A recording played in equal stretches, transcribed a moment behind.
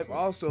I've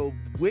also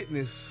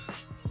witnessed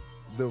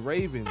the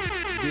Ravens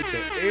get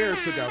the air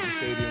took out the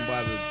stadium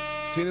by the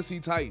Tennessee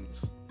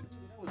Titans.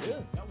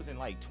 That was in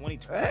like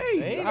 2012.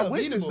 Hey, I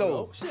witnessed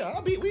though. Shit,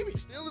 we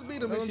still beat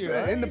them this year.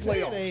 In the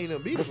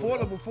playoffs.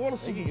 Before the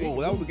Super Bowl.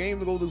 That was the game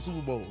to go to the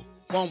Super Bowl.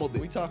 Fumbled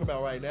it. We talk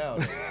about right now.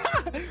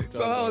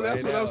 So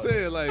that's what I'm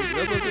saying. Like,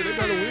 that's what I'm saying. They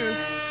gotta win.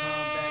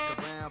 Come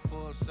back around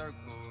full circle.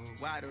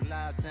 Why do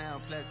lies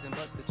sound pleasant,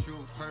 but the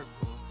truth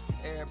hurtful?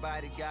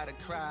 Everybody gotta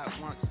cry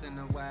once in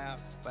a while,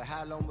 but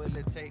how long will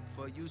it take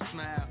for you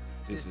smile?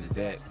 This is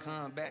that.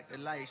 Come back to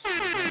life.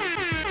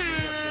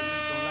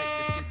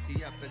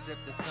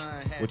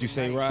 What you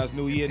say, Roz?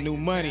 New year, new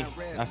money.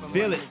 I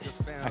feel it.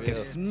 I can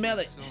smell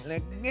it. And I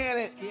get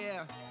it.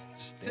 Yeah.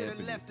 To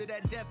the left of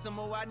that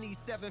decimal, I need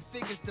 7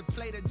 figures to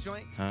play the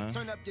joint.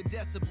 Turn up your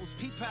decibels,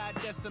 peep high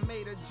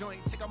decimator joint.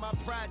 Check out my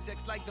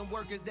projects like them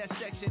workers that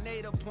section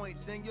 8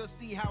 points, and you'll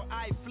see how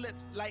I flip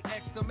like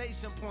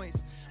exclamation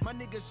points. My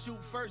niggas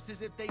shoot first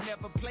as if they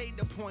never played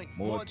the point.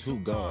 More two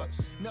guards.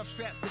 Enough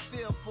straps to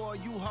fill for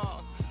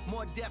U-Hauls.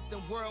 More depth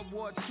than World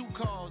War II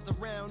calls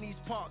around these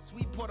parts.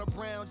 We put a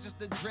brown just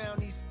to drown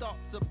these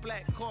thoughts of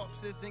black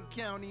corpses in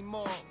county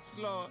morgues.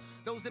 Lord,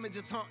 those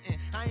images haunting.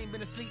 I ain't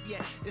been asleep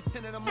yet. It's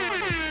 10 in the morning. I'm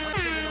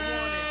sending a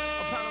warning.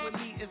 A problem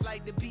with me is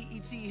like the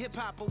BET Hip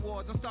Hop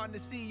Awards. I'm starting to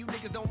see you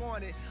niggas don't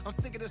want it. I'm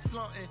sick of this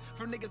flaunting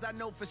from niggas I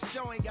know for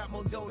sure ain't got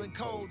more dough than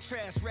cold.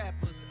 Trash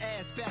rappers,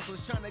 ass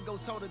backwards, trying to go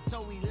toe to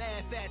toe. We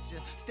laugh at you.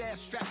 Staff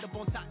strapped up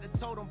on top the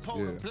totem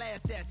pole to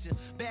blast at you.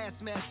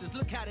 Bassmasters,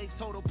 look how they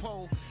total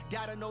pole.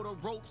 Gotta know the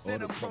ropes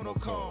and the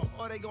protocol.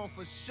 Or they gon'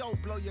 for show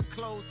blow your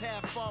clothes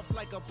half off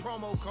like a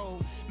promo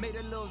code. Made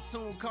a little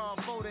tune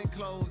called Folding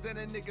Clothes, and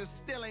a nigga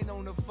still ain't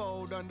on the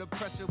fold under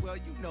pressure. Well,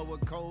 you know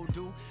what cold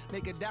do.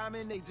 Make a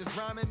diamond, they just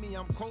rhyming me.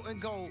 I'm quoting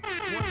gold.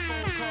 One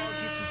phone call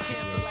get you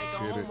canceled like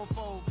a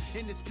homophobe.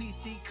 In this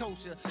PC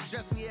culture,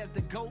 dress me as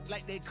the GOAT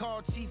like they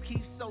call Chief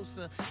Keef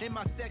Sosa. In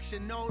my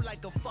section, no,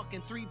 like a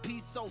fucking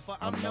 3-piece sofa.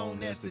 I'm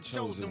known as the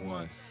chosen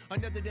one.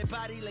 Under their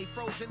body lay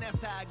frozen,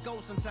 that's how I go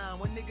sometime.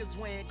 When niggas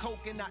weighing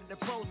coke and not the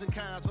pros and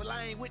cons. Well,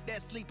 I ain't with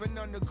that sleeping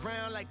on the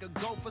ground like a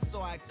gopher,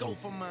 so I go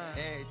for mine.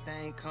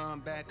 Everything come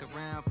back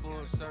around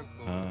full circle.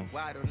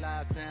 Why do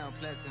lies sound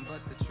pleasant,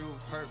 but the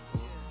truth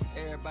hurtful?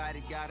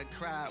 Everybody gotta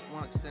cry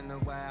once in a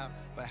while,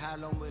 but how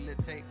long will it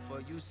take for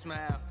you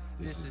smile?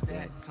 This is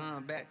that,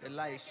 come back to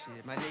life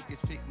shit. My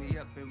niggas pick me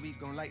up and we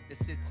gon' light the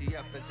city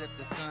up as if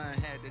the sun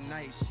had the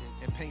night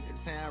shit. And paint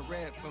the town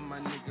red for my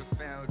nigga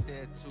found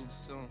dead too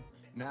soon.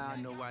 Now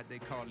I know why they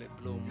call it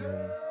Blue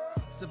Moon.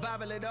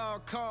 Survival at all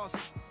costs.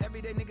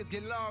 Everyday niggas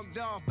get logged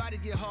off,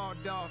 bodies get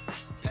hauled off.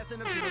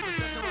 Passing up to the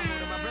procession, I'm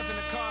holding my breath in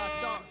the car. I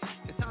thought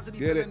the times to be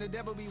feeling the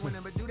devil be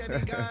winning, but do that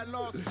mean God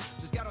lost?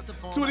 Just got off the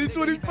phone.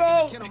 2024.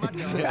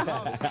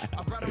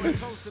 I brought him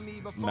close to me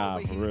before, Nah,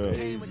 but for he real.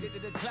 became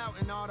addicted to clout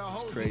and all the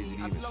hoes. crazy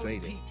to I even slowly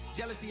say that. peep.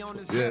 Jealousy on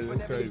his breath that's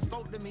whenever he crazy.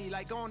 spoke to me.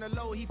 Like on the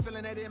low, he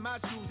feeling that in my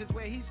shoes is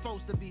where he's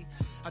supposed to be.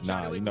 I try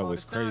Nah, to you know ignore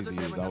what's the signs crazy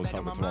of is them I in was the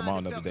back talking of to my my mom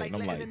mind. the It other felt day,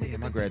 and I'm letting like, a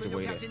damn, I nigga graduated sleep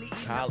in your couch and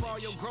eating up all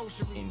your college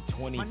groceries.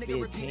 in My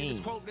nigga repeated 2015.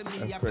 his quote to me.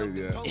 That's I felt crazy,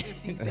 this yeah.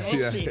 potency.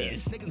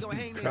 Yeah. Niggas gon'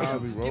 hang Time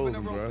be themselves, rolling, giving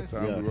a bro. rope and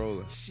Time be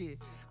rolling.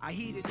 Shit, I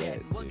heeded that.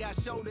 What got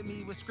showed to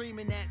me was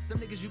screaming at some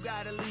niggas. You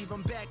gotta leave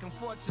them back.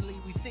 Unfortunately,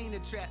 we seen the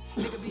trap.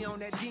 Nigga be on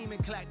that demon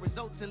clack.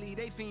 Resultantly,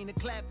 they fiend to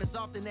clap as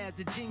often as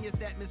the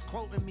genius at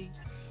misquoting me.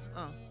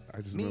 I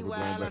just remember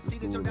going back to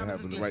school and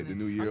having to write the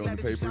new year on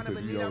the paper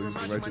because you always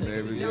used to write your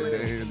name and your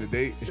day and the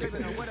date.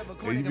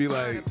 And you'd be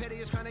like,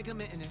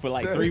 For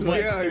like 3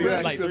 months.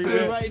 yeah, Like so 3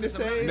 still- months. Writing the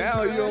same.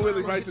 now you don't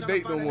really write the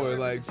date no more.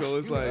 Like, so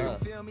it's like,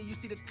 you don't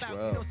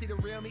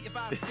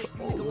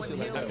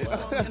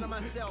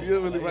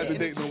really write the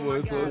date no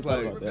more. So it's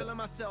like, We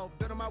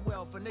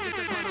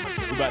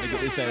about to get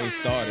this thing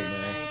started,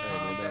 man.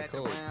 that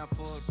cold.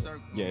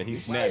 Yeah, he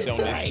snapped on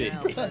that shit.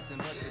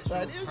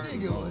 Like, this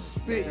nigga was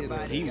spitting.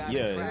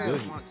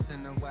 Once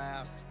in a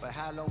while, but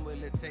how long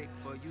will it take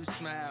for you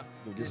smile?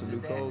 Go get some new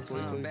code,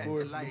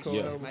 2024, new code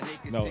Yeah. album.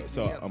 No,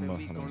 so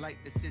we gon' light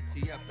the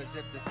city up as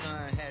if the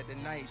sun had the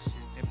night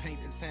shit. And paint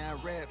the town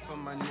red for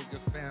my nigga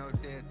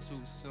found dead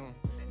too soon.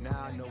 Now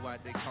I know why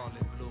they call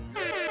it Blue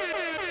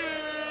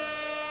Moon.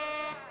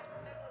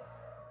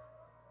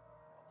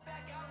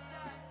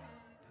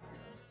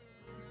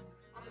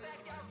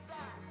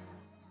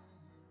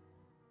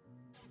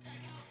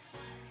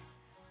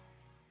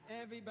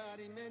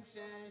 Everybody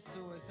mentions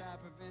suicide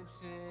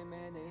prevention,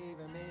 man, they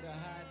even made a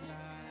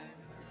hotline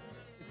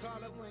to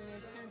call up when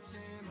there's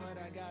tension,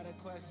 but I got a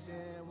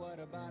question, what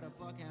about a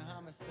fucking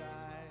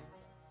homicide?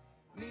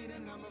 Need a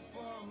number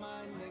for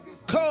my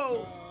niggas.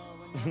 cold.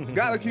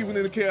 Gotta keep it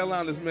in the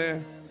Carolinas,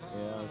 man.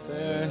 You know what I'm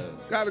saying?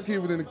 Gotta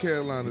keep it in the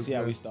Carolinas, See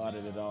how we man.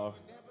 started it off.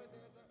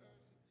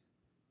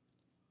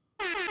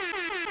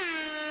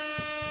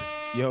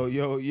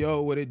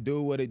 Yo, what it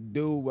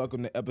do?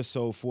 Welcome to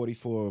episode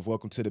 44 of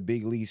Welcome to the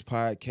Big Leagues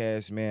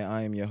podcast, man.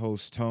 I am your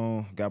host,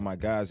 Tone. Got my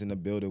guys in the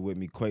building with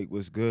me. Quake,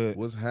 what's good?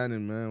 What's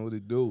happening, man? What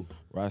it do?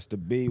 Rasta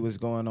B, what's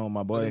going on,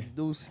 my boy? What it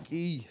do,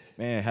 ski?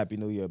 Man, Happy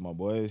New Year, my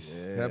boys.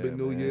 Yeah, Happy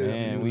New Year.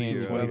 Man, we in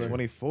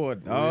 2024,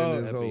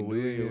 dog. Happy New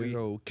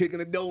Year. Kicking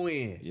the dough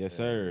in. Yes,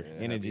 sir.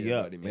 Yeah, Energy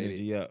up. everybody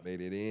Energy up. Made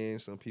it in.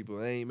 Some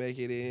people ain't make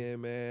it in,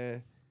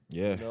 man.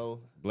 Yeah. You know,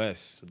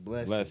 Bless. it's a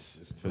blessing. Bless.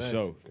 It's a For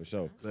blessing.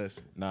 sure.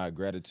 blessing. Nah,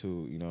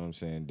 gratitude, you know what I'm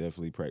saying?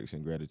 Definitely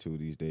practicing gratitude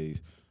these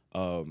days.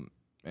 Man,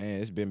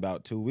 it's been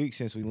about 2 weeks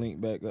since we linked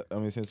back.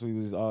 Since we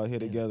was all here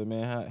together,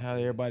 man. How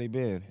everybody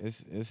been?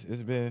 It's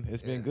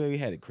been good. We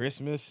had a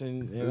Christmas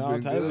and all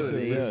Been types of good.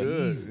 shit. It's Yeah. been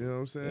good. You know what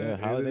I'm saying? Yeah,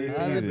 holiday It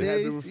season.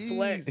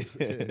 had to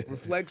Holiday reflect.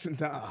 Reflection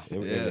time.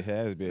 It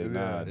has been.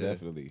 Nah, Yeah.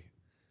 definitely.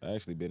 I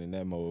actually been in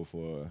that mode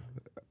for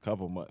a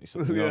couple months.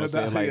 You know Yeah, what I'm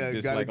saying? Like yeah,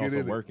 just gotta like on get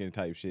some in it. working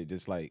type shit.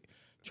 Just like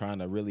trying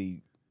to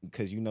really,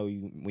 because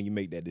when you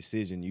make that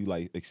decision, you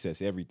like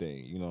access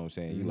everything. You know what I'm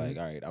saying? You like,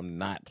 all right, I'm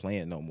not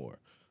playing no more.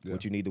 Yeah.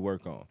 What you need to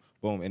work on.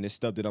 Boom. And it's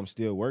stuff that I'm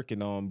still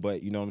working on,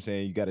 but you know what I'm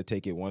saying? You got to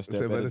take it one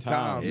step at a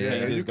time. You Yeah.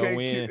 can't You just go can't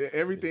in.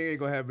 everything ain't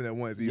gonna happen at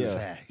once either.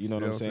 Yeah, you know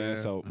what I'm saying? saying?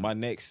 So my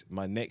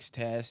next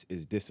task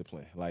is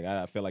discipline. Like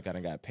I feel like I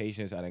done got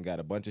patience. I done got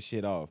a bunch of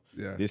shit off.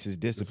 Yeah. This is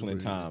discipline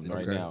time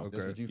right Okay, now. okay.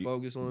 That's what you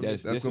focus on.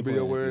 That's That's gonna be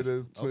your word of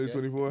Okay.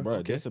 2024.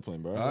 Bro,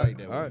 discipline, bro. I like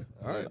that All one. right,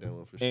 I all like right. that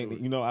one for sure. And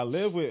you know, I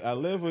live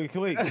with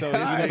Quake, so you know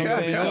what I'm He gonna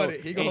saying. be So, on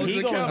it. He gonna and hold he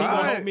you gonna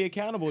accountable. hold me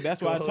accountable.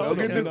 That's why I Gonna told hold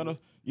him. you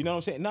You know what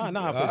I'm saying?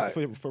 Nah, right.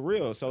 for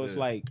real. So it's Yeah.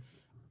 like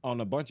on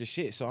a bunch of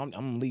shit. So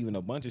I'm leaving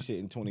a bunch of shit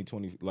in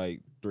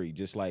 2023,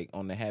 just like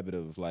on the habit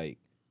of like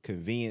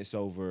convenience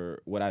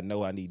over what I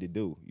know I need to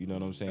do. You know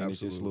what I'm saying? It's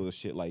just Absolutely. little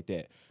shit like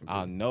that.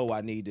 I know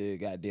I need to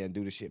goddamn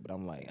do the shit, but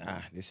I'm like,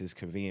 this is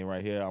convenient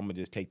right here. I'm gonna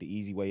just take the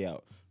easy way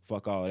out.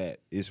 Fuck all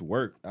that. It's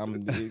work.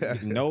 I'm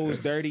nose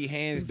dirty,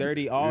 hands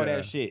dirty, all Yeah.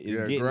 that shit.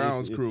 It's getting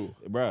grounds crew.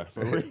 Bruh,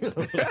 for real.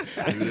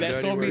 That's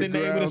dirty gonna be the work. name of the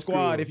Grounds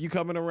squad. crew. If you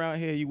coming around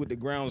here, you with the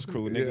grounds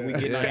crew, nigga. We Yeah.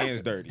 getting our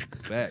hands dirty.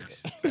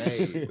 Facts.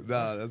 Hey.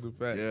 Nah, that's a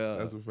fact. Yeah.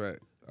 That's a fact.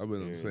 I've been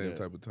on the Yeah, same yeah.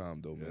 type of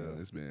time though, man.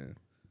 Yeah. It's been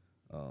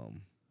a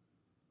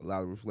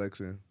lot of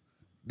reflection.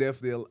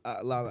 Definitely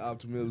a lot of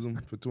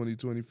optimism for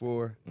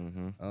 2024.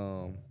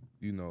 Mm-hmm.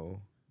 You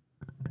know,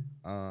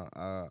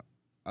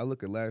 I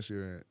look at last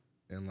year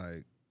and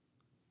like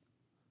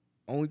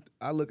I'm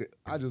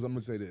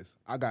gonna say this.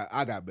 I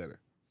got better.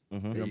 Mm-hmm.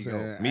 You know what I'm There you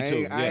saying? go. Me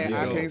too. I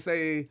Yeah. can't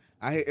say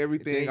I hit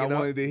everything I Thinking up,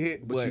 wanted to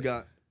hit, But you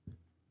got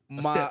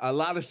step. a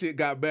lot of shit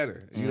got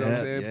better. You know what I'm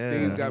Yeah, saying? yeah.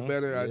 Things got Mhm.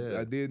 better. Yeah.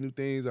 I did new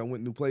things. I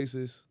went new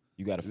places.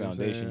 You got a You know what I'm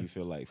foundation. saying? You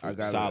feel like I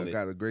got solid.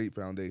 a great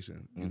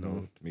foundation, you Mhm.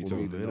 know, Me for too.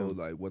 me to know Momentum.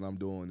 like what I'm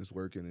doing is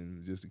working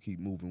and just to keep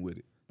moving with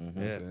it. Mhm.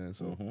 You know what I'm saying?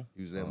 So Mhm.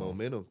 use that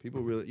momentum.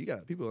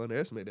 People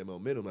underestimate that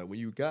momentum. Like when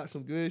you got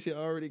some good shit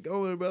already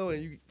going, bro,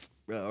 and you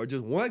or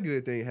just one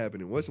good thing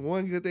happening. What's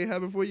one good thing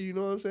happen for you? You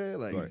know what I'm saying?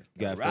 Like Right.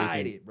 Got faith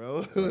ride in- it,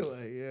 bro.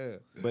 Like yeah.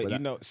 But you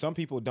know, some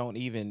people don't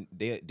even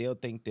they'll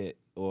think that,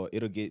 or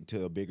it'll get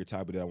to a bigger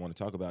topic that I want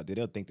to talk about.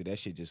 They'll think that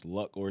shit just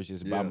luck or it's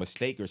just by Yeah.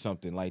 mistake or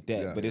something like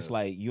that. Yeah. But it's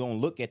like you don't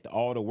look at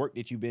all the work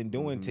that you've been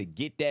doing to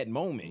get that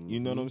moment. You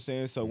know what I'm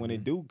saying? So when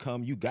it do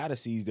come, you gotta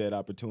seize that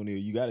opportunity.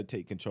 You gotta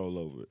take control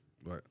over it.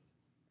 right.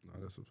 No,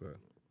 that's a fact.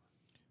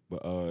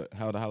 But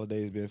how the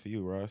holidays been for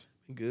you, Ross?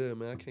 Good,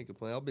 man. I can't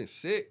complain. I've been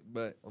sick,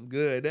 but I'm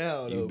good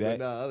now, You though. back?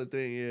 But other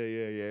thing,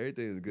 yeah.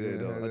 Everything is good, Yeah,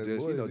 though. had I that just,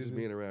 boy, just did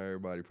being around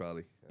everybody,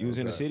 probably. You was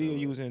in the Okay. city or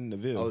you was in the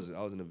Ville? I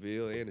was in the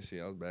Ville and the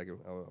city. I was back.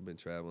 I've been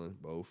traveling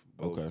both.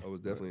 Okay. I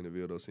was definitely in the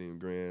Ville, though, seeing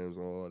Grams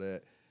and all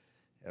that.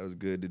 That was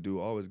good to do.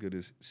 Always good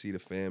to see the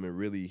fam and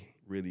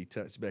really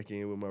touch back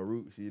in with my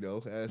roots. You know,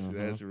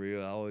 that's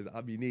real.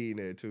 I be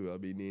needing that too. I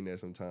be needing that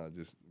sometimes.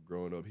 Just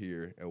growing up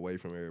here, away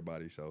from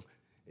everybody. So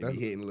it be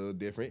hitting a little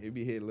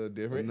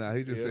different. Nah,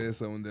 he just Yeah. said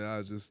something that I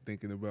was just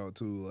thinking about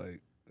too.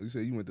 Like you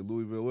said, you went to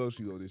Louisville. Where else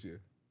you go this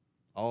year?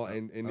 All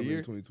in the I mean,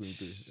 year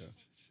 2023. Yeah.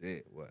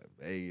 Shit, what?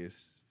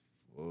 Vegas,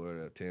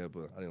 Florida,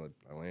 Tampa. I didn't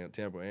like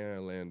Tampa and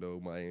Orlando,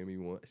 Miami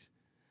once.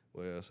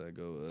 Where else I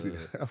go? See,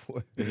 that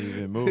boy- He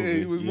been moving. Yeah,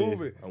 he was Yeah.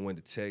 moving. I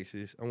went to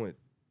Texas. I went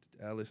to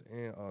Dallas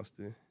and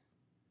Austin.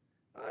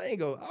 I ain't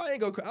go.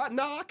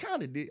 I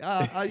kind of did. Yeah.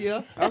 That's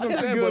what I'm I saying.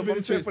 took a But good I'm bit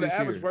of saying trips for the this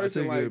average year. I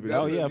person, took a like good bit.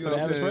 that's Oh, yeah, you for know the what I'm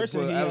average saying? person,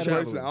 For the he average had-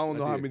 person, I don't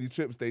know I how did. many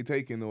trips they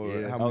taking or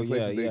Yeah. how Oh many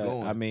places they yeah.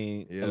 going. I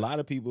mean, Yeah. a lot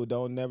of people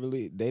don't never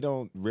leave. They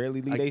don't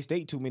rarely leave their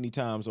state too many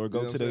times or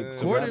go know to what the I'm saying?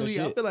 surrounding Quarterly,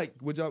 I shit. feel like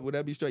would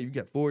that be straight? You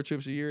got 4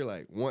 trips a year,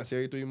 like once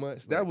every 3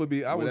 months. That Like, would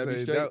be. I would that be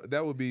say straight?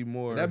 that would be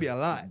more. That'd be a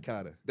lot,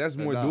 kind of. That's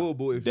more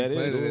doable if That you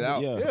plan is it doable,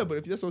 out. yeah. Yeah, but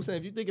if that's what I'm saying,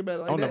 if you think about it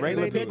like On that, the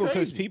regular it ain't that people,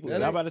 because crazy. people, That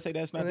I'm ain't- about to say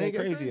that's not that that ain't that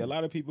crazy. crazy. A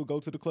lot of people go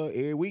to the club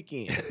every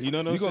weekend. You know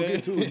what I'm You gonna saying?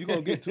 get two. You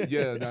gonna get two.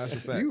 Yeah, that's a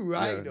fact. You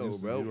right Yeah, though,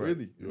 bro. you're right.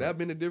 Really, You're that right.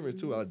 been the difference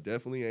too. I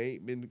definitely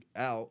ain't been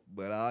out,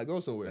 but I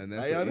go somewhere. And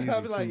that's I an easy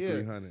be like,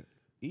 200-300.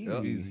 Easy,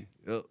 Yup. Easy.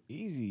 Yep.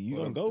 easy. You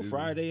Well, gonna go easy.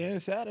 Friday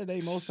and Saturday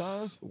most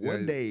times.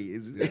 One Yeah, day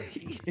is That's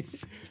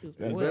You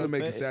what better I'm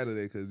make it saying.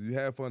 Saturday because you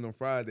have fun on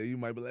Friday. You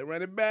might be like,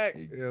 run it back.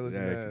 Yeah, look at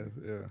that.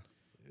 Exactly.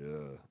 Yeah.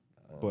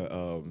 yeah.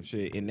 But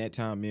shit, in that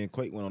time, me and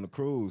Quake went on a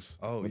cruise.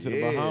 Oh, went to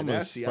yeah, the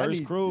Bahamas.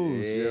 First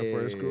cruise. Yeah,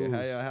 first cruise.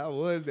 How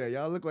was that?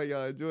 Y'all look like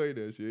y'all enjoyed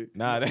that shit.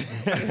 Nah,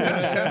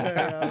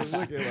 I was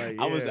looking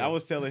like, I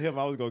was telling him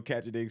I was gonna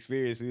capture the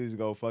experience. We was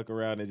gonna fuck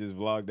around and just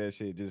vlog that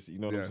shit. Just you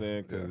know what I'm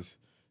saying? Because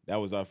that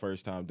was our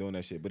first time doing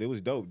that shit. But it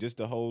was dope. Just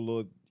the whole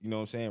little, you know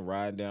what I'm saying,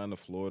 ride down to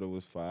Florida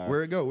was fire.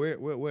 Where it go?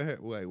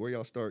 Where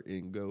y'all start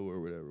and go or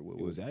whatever?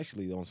 It was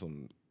actually on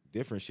some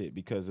different shit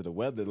because of the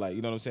weather. Like,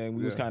 you know what I'm saying?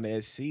 We was kind of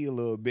at sea a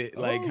little bit,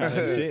 like kind of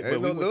shit. But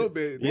we little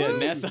bit. Yeah,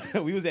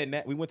 Nassau. We was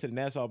we went to the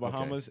Nassau,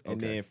 Bahamas, and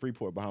then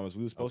Freeport, Bahamas.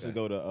 We was supposed to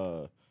go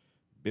to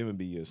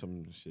Bimini or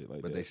some shit like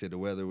that. But they said the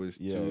weather was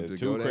too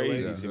go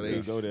crazy. That way. So they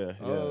go there.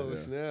 Oh,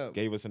 snap.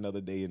 Gave us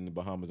another day in the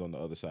Bahamas on the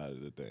other side of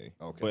the thing.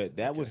 Okay. But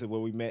that was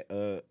where we met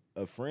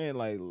a friend,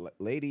 like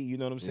lady, you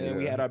know what I'm saying?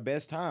 We had our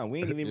best time.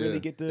 We didn't even really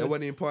get to. That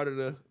wasn't even part of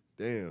the.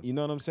 Damn. You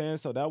know what I'm saying?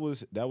 So that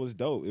was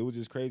dope. It was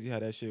just crazy how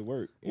that shit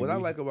worked. What I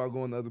like about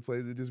going to other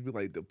places, it just be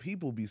like the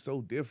people be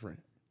so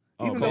different.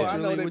 Oh, Even though I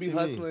know they what be you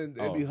hustling,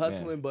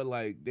 man. but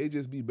like they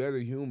just be better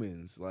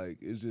humans. Like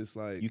it's just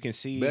like you can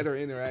see better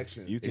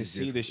interaction. You can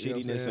see the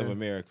shittiness of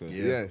America.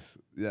 Yeah.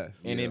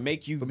 Yes. And it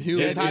make you From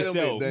judge human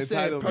yourself. You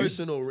said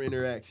personal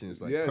interactions,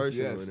 like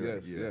personal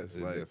yes. It's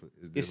Like, different.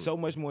 It's so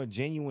much more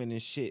genuine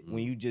and shit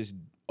when you just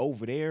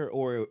over there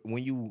or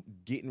when you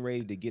getting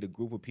ready to get a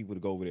group of people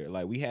to go over there.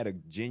 Like we had a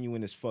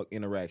genuine as fuck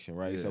interaction,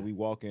 right? So we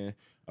walking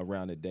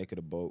around the deck of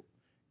the boat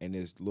and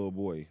this little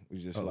boy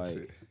was just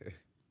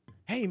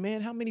hey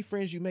man, how many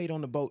friends you made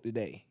on the boat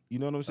today? You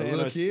know what I'm saying? A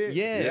little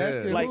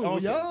kid? Like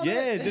y'all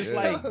just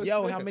like,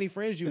 yo, how many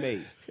friends you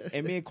made?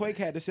 And me and Quake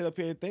had to sit up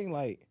here and think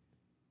like,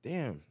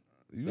 damn.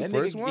 You the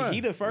first one. He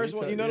the first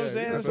one, you know what I'm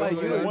saying? It's like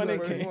you the one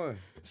that came.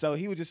 So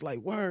he was just like,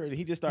 word. And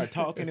he just started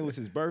talking. It was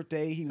his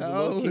birthday. He was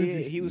a little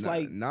kid. He was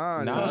like,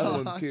 nah. The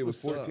other one kid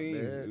was 14.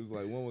 It was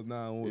like one was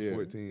 9, one was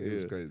 14. Yeah. It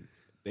was crazy.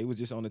 They was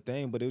just on the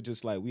thing, but it was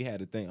just like we had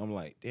to think. I'm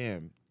like,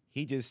 damn.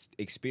 He just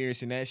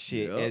experiencing that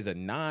shit as a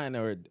 9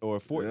 or a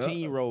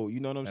 14-year-old, you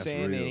know what I'm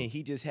saying? Real. And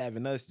he just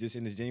having us just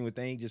in this genuine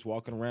thing, just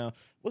walking around.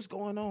 What's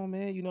going on,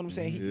 man? You know what I'm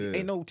saying? He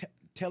ain't no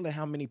telling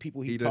how many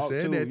people he talked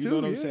to, you know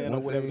what I'm saying? Or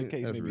whatever the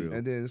case may be.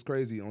 And then it's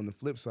crazy. On the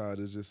flip side,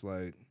 it's just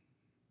like,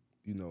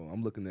 you know,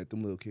 I'm looking at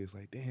them little kids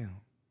like, damn.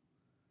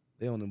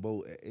 They on the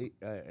boat at 8,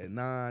 at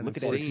 9. Look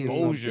at that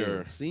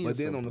exposure. But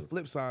then on the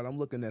flip side, I'm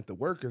looking at the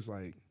workers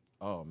like,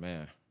 oh,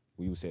 man.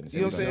 We was saying the same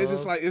you know what I'm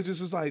saying? It's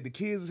just like the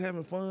kids is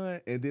having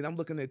fun, and then I'm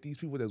looking at these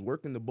people that's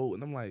working the boat,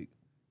 and I'm like,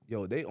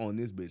 yo, they on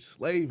this bitch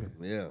slaving.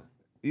 Yeah.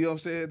 You know what I'm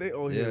saying? They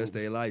on here. It's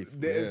their life.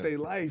 It's their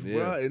life,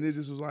 bro. And it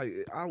just was like,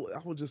 I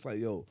was just like,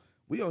 yo,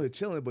 we on here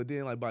chilling, but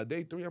then like by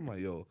day 3, I'm like,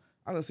 yo,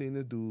 I done seen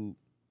this dude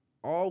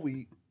all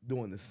week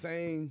doing the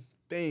same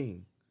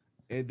thing,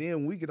 and then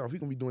when we get off, he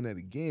gonna be doing that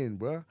again,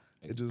 bro.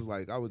 It just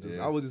like I was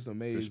just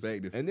amazed.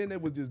 Perspective. And then they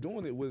was just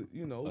doing it with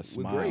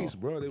with grace,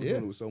 bro. They was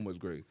doing it with so much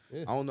grace.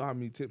 Yeah. I don't know how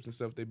many tips and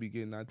stuff they be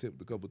getting. I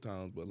tipped a couple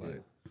times, but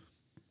like,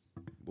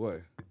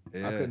 boy,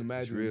 I couldn't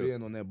imagine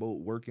being on that boat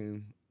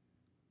working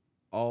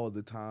all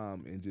the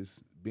time and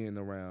just being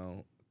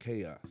around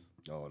chaos.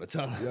 All the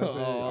time. You know what I'm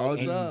saying? All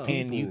the time.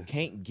 And you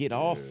can't get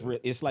off.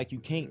 It's like you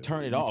can't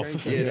turn it off.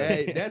 That's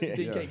the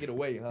thing. You can't get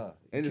away, huh?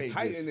 And it's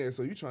tight in there,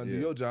 so you trying to do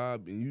your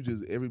job, and you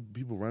just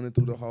people running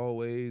through the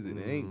hallways, and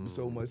it ain't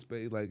so much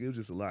space. Like it was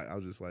just a lot. I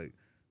was just like,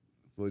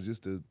 for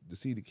just to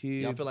see the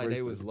kids. Y'all feel like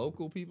they was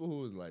local people who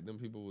was like them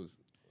people was.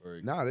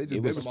 Nah, they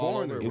was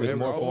foreigners. It was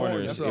more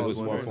foreigners. It was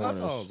more foreigners. That's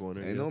all I was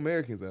wondering. Ain't no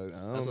Americans. I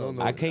don't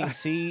know. I can't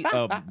see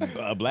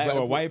a black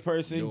or white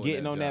person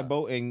getting on that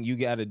boat, and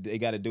they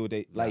gotta do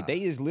it. Like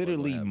they is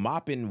literally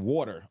mopping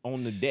water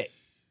on the deck.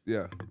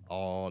 Yeah,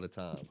 all the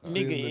time. Huh?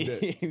 Nigga,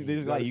 this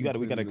is like we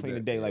gotta clean the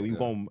deck. Like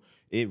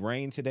it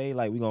rained today.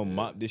 Like we gonna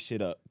mop this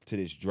shit up till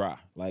it's dry.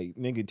 Like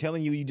nigga,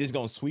 telling you just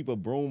gonna sweep a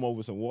broom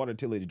over some water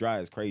till it's dry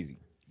is crazy.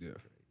 Yeah.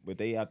 But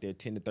they out there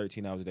 10 to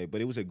 13 hours a day. But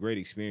it was a great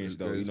experience,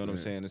 though. You know what I'm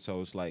saying? And so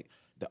it's like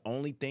the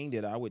only thing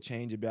that I would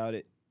change about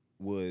it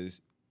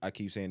was, I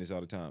keep saying this all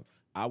the time,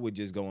 I would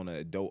just go on an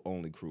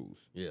adult-only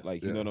cruise. Yeah.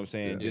 Like, you know what I'm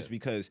saying? Just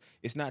because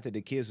it's not that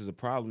the kids was a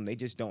problem. They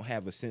just don't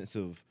have a sense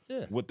of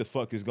what the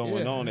fuck is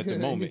going on at the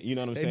moment. You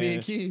know what I'm saying? They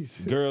being kids.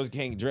 Girls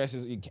can't dress.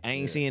 I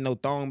ain't seeing no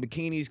thong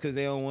bikinis because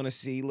they don't want to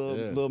see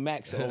little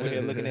Max over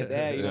here looking at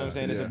that. You know what I'm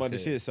saying? It's a bunch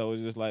of shit. So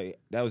it's just like,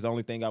 that was the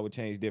only thing I would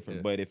change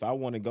different. But if I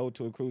want to go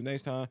to a cruise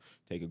next time,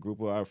 take a group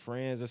of our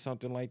friends or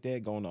something like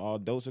that, go on the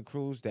all-dosa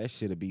cruise, that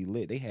shit'll be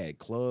lit. They had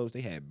clubs.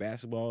 They had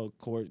basketball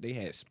courts. They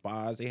had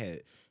spas. They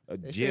had a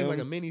gym. Like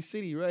a mini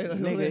city, right?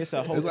 Nigga, it's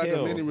a hotel. It's like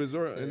a mini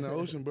resort in the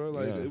ocean, bro.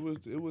 Like it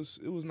was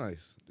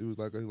nice. It was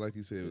like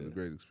you said, it was a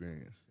great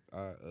experience.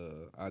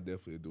 I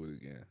definitely do it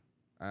again.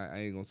 I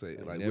ain't gonna say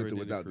like with or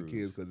without the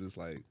kids, because it's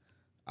like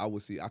I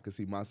could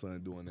see my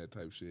son doing that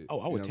type shit. Oh,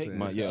 I would take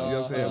my you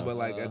know what I'm saying? But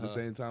like at the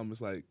same time, it's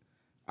like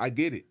I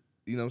get it.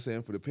 You know what I'm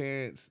saying? For the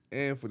parents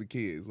and for the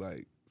kids.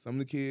 Like some of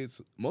the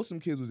kids, most of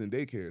them kids was in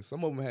daycare.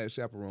 Some of them had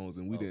chaperones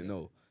and we didn't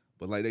know.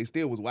 But like they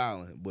still was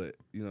wilding. But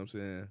you know what I'm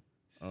saying?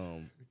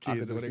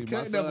 Kids I could see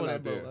my son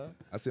out there.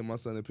 I sent my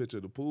son a picture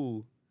of the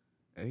pool,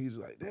 And he's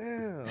like,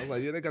 damn. I'm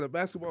like, yeah, they got a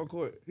basketball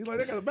court. He's like,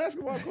 they got a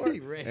basketball court.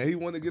 And he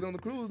wanted to get on the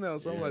cruise now.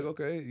 So I'm like,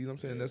 okay, you know what I'm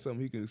saying? That's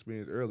something he can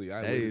experience early.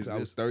 I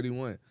was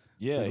 31.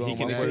 Yeah, he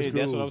can experience.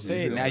 That's what I'm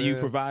saying. Now you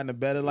providing a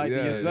better life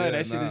to your son.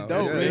 That shit is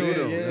dope. That's real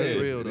though. That's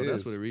real though.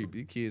 That's what it read.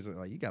 These kids are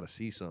like, you gotta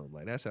see something.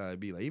 Like that's how it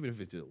be. Like even if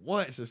it's just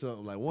once or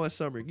something, like one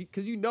summer,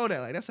 because you know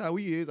that. Like that's how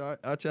we is.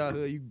 Our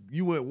childhood.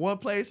 You went one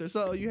place or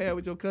something you had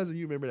with your cousin.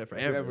 You remember that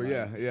forever.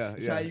 Like,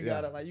 That's how you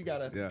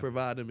gotta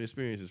provide them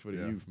experiences for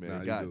the youth,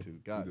 man. Got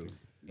to.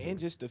 And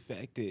just the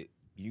fact that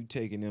you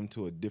taking them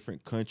to a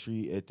different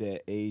country at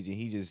that age, and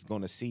he just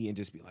gonna see and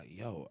just be like,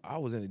 yo, I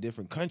was in a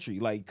different country.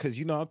 Like, cause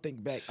I'm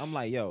thinking back, I'm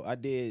like, yo, I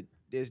did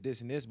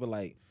this and this, but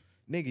like,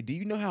 nigga, do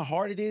you know how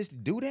hard it is to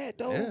do that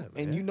though? Yeah,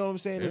 and you know what I'm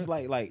saying? It's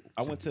like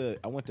I went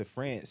to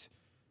France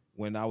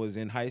when I was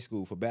in high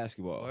school for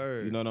basketball.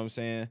 Word. You know what I'm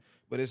saying?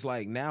 But it's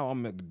like now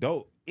I'm an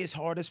adult. It's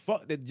hard as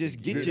fuck to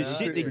just get your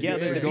shit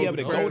together to be able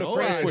to go to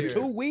France for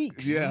 2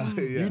 weeks. Yeah.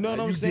 You know what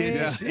I'm saying?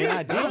 And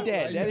I did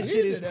that. That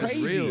shit is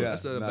crazy. Real.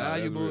 That's a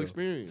valuable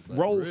experience. Like,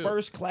 Rolled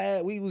first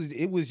class.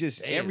 It was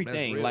just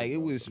everything. Real, like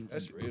it was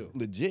that's real.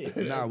 Legit.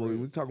 Nah, but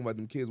when we talking about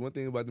them kids, one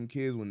thing about them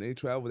kids, when they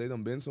travel, they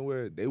done been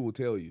somewhere, they will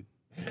tell you.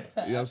 You know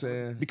what I'm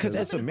saying? Because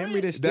that's a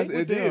memory that sticks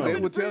with them. They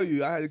will tell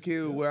you. I had a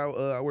kid where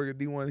I work at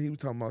D1. He was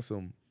talking about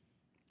some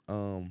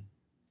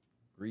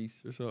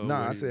Greece or something.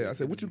 Nah, I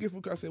said, what you get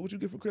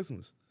for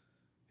Christmas?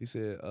 He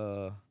said,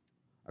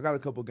 I got a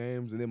couple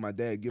games, and then my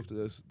dad gifted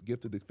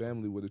the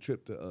family with a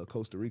trip to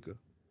Costa Rica.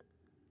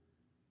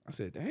 I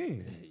said,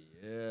 dang.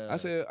 Yeah. I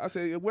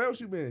said, where else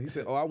you been? He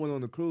said, I went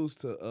on a cruise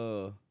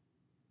to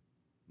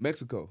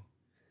Mexico.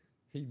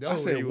 He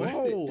knows. I said,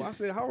 whoa. I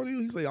said, how old are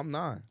you? He said, I'm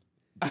 9.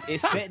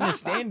 It's setting the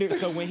standard,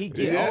 so when he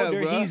get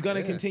older, bro, he's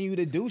gonna continue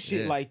to do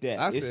shit like that.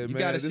 I said, you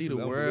gotta see the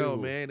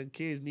world, man. The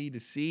kids need to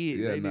see it.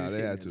 Yeah, they need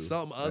to see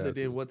something other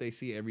than what they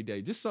see every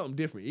day. Just something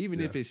different. Even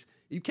if it's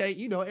you can't,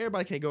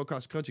 everybody can't go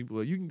across the country,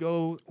 but you can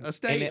go a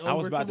state. And I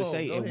was about to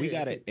say, and we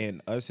gotta,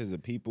 and us as a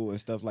people and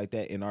stuff like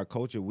that in our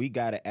culture, we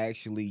gotta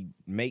actually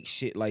make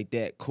shit like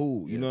that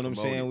cool. You know what I'm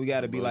saying? We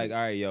gotta be like, all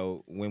right,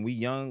 yo, when we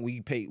young,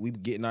 we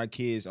getting our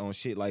kids on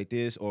shit like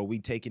this, or we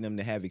taking them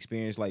to have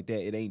experience like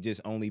that. It ain't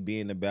just only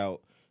being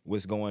about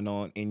what's going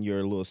on in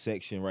your little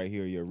section right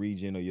here, your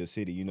region or your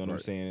city. You know what I'm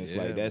saying? It's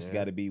like that's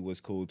got to be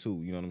what's cool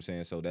too. You know what I'm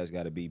saying? So that's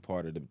got to be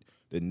part of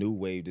the new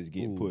wave that's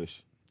getting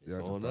pushed. It's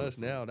on us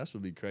now. That's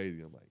what be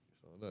crazy. I'm like,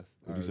 it's on us.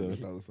 What you said? I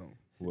thought of something.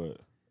 What?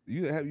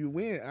 You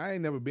win? I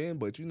ain't never been,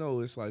 but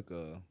it's like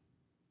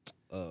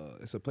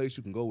it's a place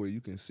you can go where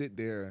you can sit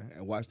there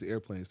and watch the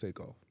airplanes take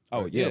off.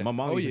 Oh yeah, my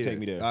mom used to take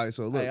me there. All right,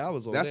 so look, I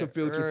was on that's a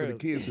field trip for the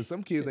kids because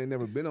some kids ain't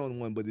never been on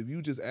one. But if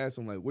you just ask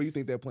them like, where you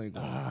think that plane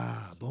going?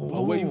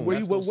 Boom. Where would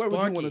you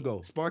want to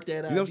go? Spark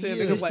that idea. You know what I'm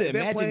saying? It's the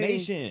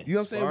imagination. You know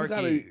what I'm saying?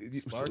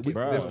 We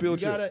gotta there's field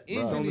trip.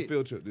 It's on the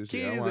field trip this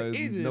year. Kid is an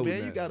engine,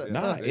 man. You gotta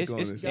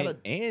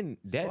and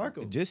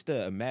that just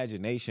the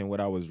imagination. What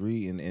I was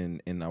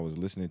reading and I was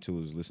listening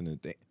to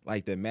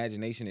like the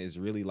imagination is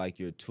really like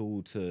your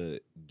tool to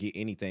get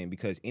anything,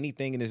 because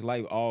anything in this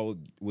life all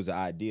was an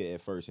idea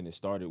at first and it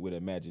started with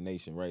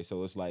imagination, right?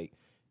 So it's like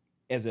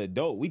as an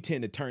adult we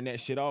tend to turn that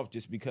shit off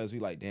just because we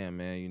like, damn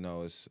man,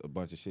 it's a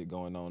bunch of shit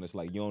going on. It's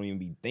like you don't even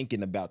be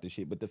thinking about the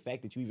shit, but the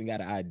fact that you even got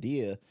an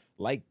idea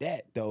like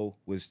that though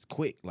was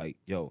quick. Like,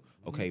 yo,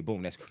 okay,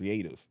 boom, that's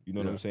creative. You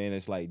know what I'm saying?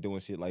 It's like doing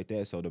shit like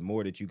that. So the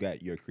more that you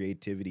got your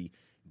creativity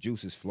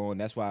juices flowing,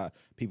 that's why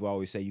people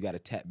always say you got to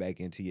tap back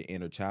into your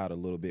inner child a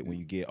little bit when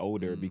you get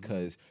older,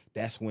 because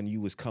that's when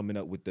you was coming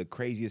up with the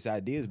craziest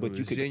ideas, but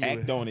you could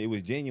act on it. It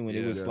was genuine.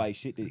 It was like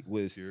shit that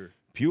was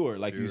pure,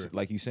 like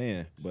you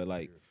saying. But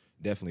like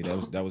definitely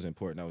that was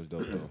important. That was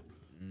dope though.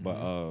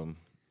 But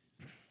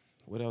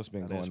what else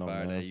been going on,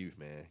 man? Inspire that youth,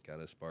 man.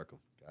 Gotta spark them.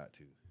 Got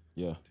to.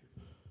 Yeah.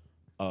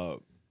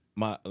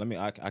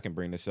 I can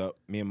bring this up.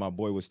 Me and my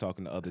boy was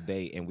talking the other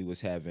day, and we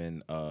was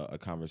having a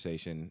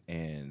conversation,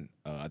 and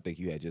I think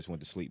you had just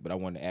went to sleep. But I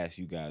wanted to ask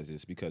you guys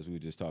this because we were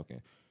just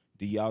talking.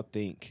 Do y'all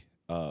think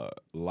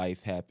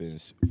life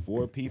happens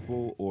for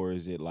people, or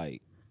is it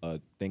like a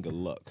thing of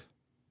luck?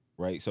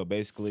 Right. So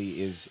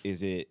basically, is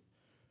it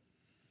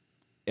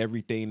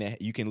everything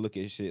that you can look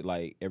at shit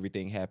like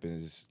everything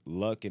happens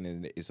luck and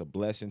then it's a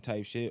blessing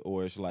type shit,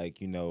 or it's like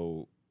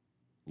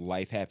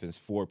life happens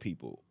for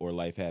people, or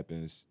life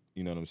happens,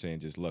 you know what I'm saying,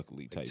 just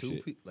luckily type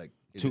shit.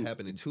 Is it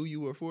happening to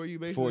you or for you,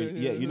 basically?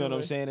 You know what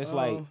I'm saying? It's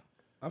like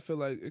I feel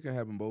like it can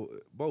happen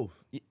both.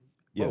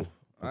 Yeah. Both.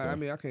 Okay. I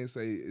mean, I can't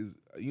say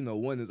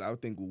one is. I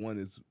think one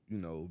is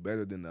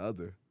better than the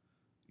other.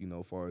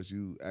 As far as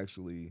you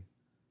actually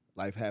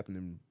life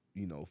happening,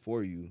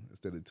 for you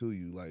instead of to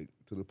you, like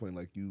to the point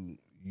like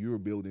you're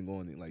building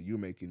on it, like you're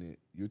making it,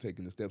 you're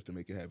taking the steps to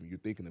make it happen. You're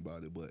thinking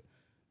about it, but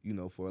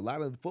for a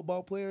lot of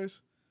football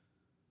players.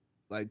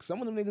 like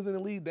some of them niggas in the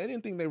league, they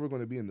didn't think they were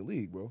going to be in the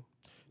league, bro.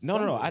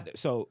 No.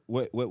 So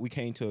what we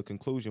came to a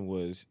conclusion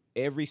was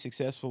every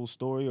successful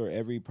story or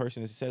every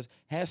person that success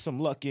has some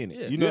luck in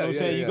it. Yeah. You know what I'm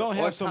saying? You're gonna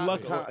have some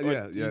luck. You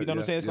know what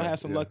I'm saying? It's gonna have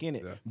some luck in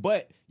it. Yeah.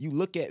 But you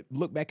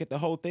look back at the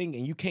whole thing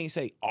and you can't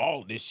say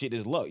all this shit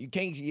is luck. You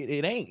can't.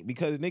 It ain't,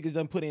 because niggas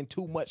done put in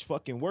too much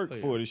fucking work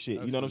for this shit.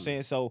 Absolutely. You know what I'm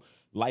saying? So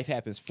life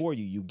happens for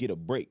you. You get a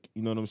break.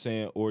 You know what I'm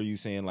saying? Or you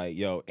saying like,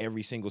 yo,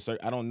 every single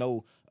I don't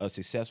know a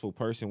successful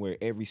person where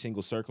every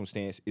single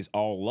circumstance is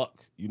all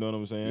luck. You know what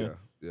I'm saying?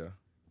 Yeah,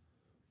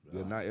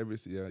 not every.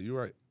 Yeah,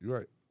 you're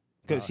right.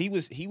 Because he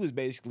was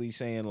basically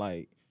saying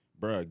like,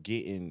 bruh,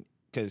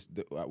 because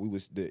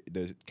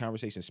the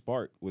conversation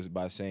sparked was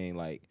by saying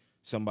like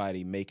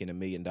somebody making $1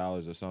 million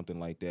or something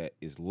like that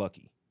is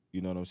lucky.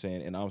 You know what I'm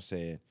saying? And I'm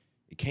saying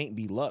it can't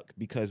be luck,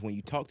 because when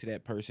you talk to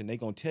that person, they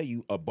gonna tell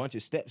you a bunch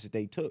of steps that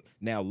they took.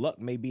 Now luck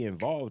may be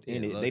involved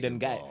in it.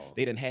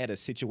 They done had a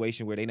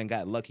situation where they done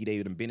got lucky.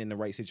 They done been in the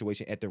right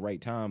situation at the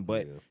right time.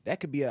 But that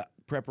could be a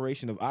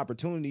preparation of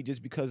opportunity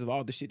just because of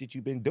all the shit that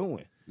you've been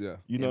doing. Yeah,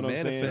 you know what I'm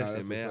saying?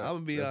 Manifesting, man. I'm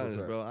gonna be honest,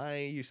 bro.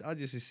 I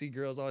just see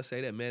girls always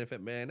say that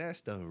manifest. Man,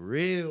 that's the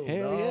real.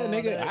 Hell yeah,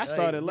 nigga. I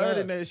started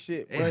learning that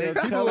shit. Bro. And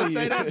people will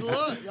say that's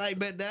luck, like,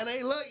 but that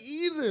ain't luck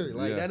either.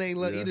 Like that ain't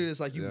luck either.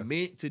 It's like you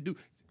meant to do.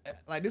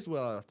 Like this is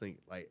what I think.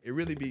 Like it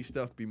really be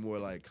more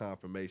like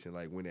confirmation.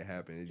 Like when it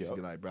happened, it just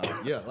be like, bro,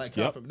 like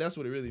that's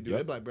what it really do.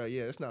 It's like, bro,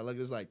 it's not like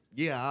it's like,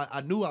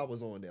 I knew I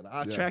was on that. Like,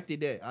 I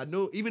attracted that. I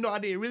knew, even though I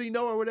didn't really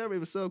know or whatever, it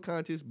was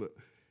subconscious. But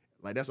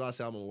like that's why I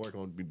say I'm gonna work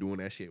on doing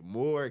that shit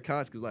more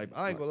conscious. Cause like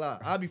I ain't gonna lie,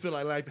 I be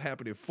feeling like life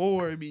happening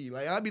for me.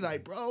 Like I be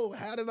like, bro,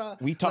 how did I?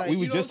 We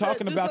was just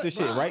talking about this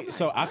shit, right?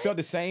 So I felt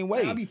the same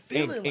way. I be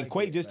feeling and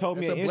Quake just told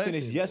me an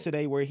incident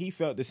yesterday where he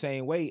felt the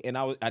same way, and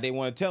I didn't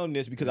want to tell him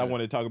this because I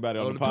wanted to talk about it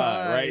on the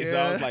pod, right? So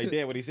I was like,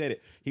 damn, when he said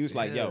it, he was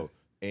like, yo,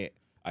 and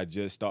I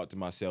just thought to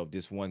myself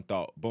this one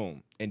thought,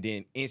 boom, and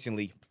then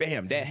instantly,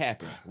 bam, that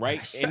happened, right?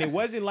 And it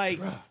wasn't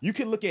like you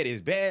can look at it as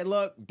bad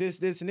luck,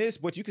 this, and this,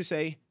 but you could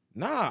say,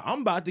 nah,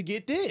 I'm about to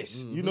get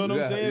this. You know what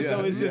I'm saying?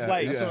 So it's just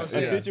like a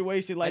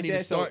situation like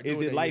that. So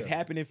is it life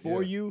happening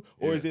for you,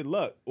 or is it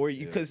luck? Or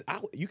because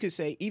you could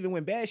say, even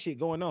when bad shit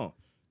going on,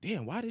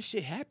 damn, why this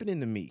shit happening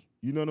to me?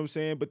 You know what I'm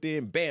saying? But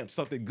then bam,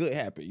 something good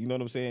happened. You know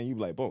what I'm saying? You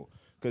be like, boom.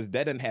 Because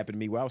that doesn't happen to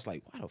me where I was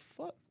like, why the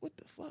fuck? What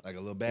the fuck? Like a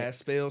little bad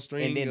spell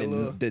string.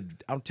 And then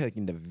I'm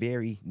taking the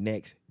very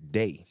next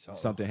day,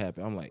 something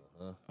happened. I'm like,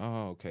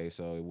 oh, okay.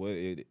 So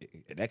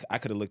I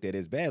could have looked at it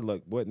as bad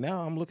luck, but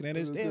now I'm looking at it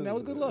as, damn, that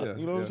was good luck.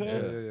 You know what I'm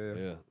saying?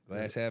 Yeah.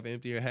 Glass half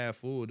empty or half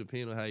full,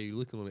 depending on how you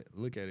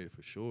look at it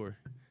for sure.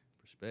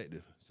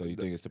 Perspective. So you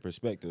think it's the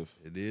perspective?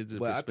 It is the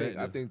but perspective.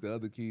 I think the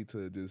other key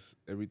to just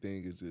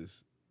everything is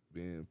just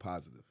being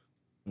positive.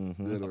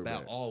 Mm-hmm. Good or about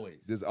bad. Always.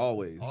 Just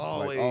always.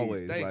 Like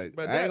always. Like,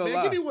 but I ain't gonna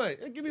lie.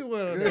 Give me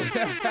one on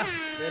that.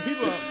 Man,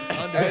 people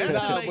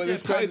underestimate but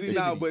it's crazy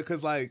now, but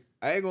because like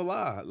I ain't gonna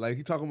lie. Like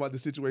he talking about the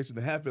situation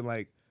that happened,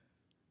 like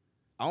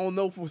I don't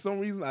know, for some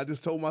reason I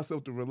just told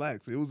myself to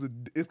relax.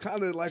 It's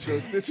kind of like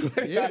a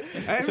situation.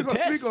 I ain't even gonna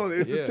speak on it.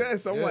 It's a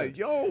test. I'm like,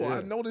 yo,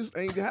 I know this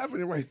ain't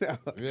happening right now.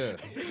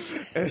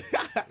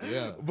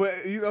 But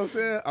you know what I'm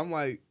saying? I'm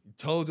like,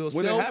 told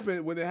yourself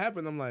when it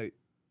happened, I'm like,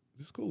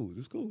 it's cool.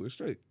 It's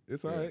straight.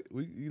 It's all right.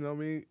 You know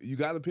what I mean? You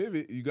got to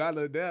pivot. You got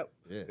to adapt.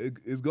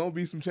 It's going to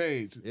be some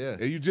change. And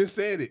you just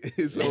said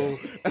it. So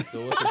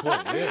what's the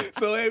point?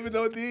 So ain't even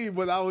no need.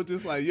 But I was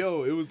just like,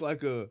 yo, it was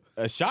like a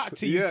shock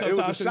to you. Yeah, sometimes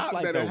it was a shock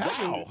like that it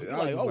happened. Wow. I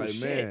was just oh, like,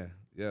 shit. man.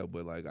 Yeah,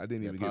 but like I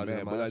didn't even get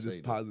mad. But I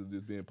just positive,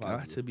 just being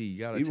positive. Got to be. You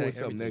got to even when take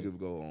something everything. negative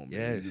go on,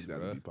 man, you just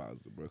got to be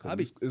positive, bro.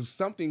 Because it's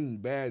something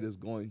bad that's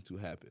going to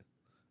happen.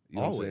 You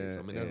know always.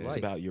 I mean, that's it's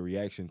about your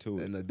reaction to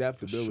it and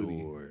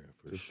adaptability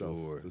for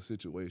sure. to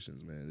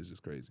situations, man. It's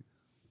just crazy.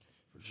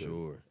 For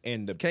sure.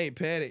 And can't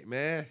panic,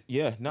 man.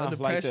 Yeah, no, under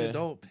like pressure,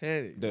 don't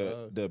panic.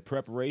 The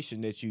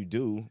preparation that you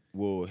do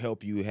will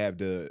help you have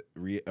the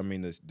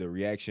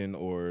reaction,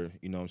 or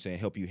you know what I'm saying,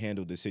 help you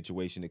handle the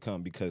situation to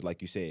come, because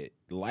like you said,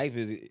 life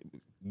is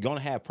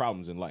gonna have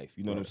problems in life.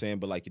 You know what I'm saying?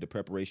 But like the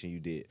preparation you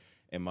did,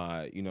 and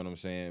my, you know what I'm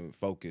saying,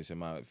 focus and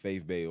my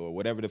faith base, or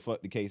whatever the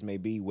fuck the case may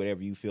be,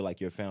 whatever you feel like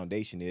your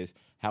foundation is,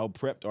 how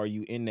prepped are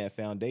you in that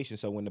foundation?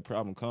 So when the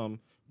problem come,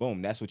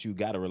 boom, that's what you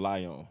got to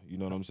rely on. You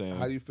know what I'm saying?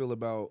 How do you feel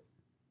about,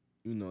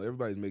 you know,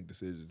 everybody's make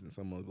decisions, and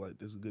someone's like,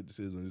 this is a good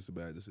decision, this is a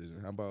bad decision.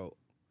 How about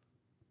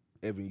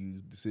every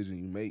decision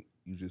you make,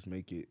 you just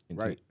make it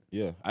right?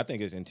 Yeah, I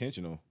think it's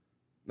intentional.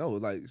 No,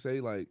 like say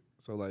like,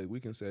 so like we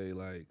can say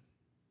like,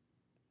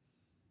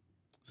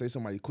 say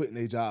somebody quitting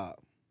their job.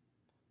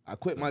 I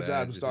quit my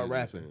job to start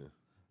rapping.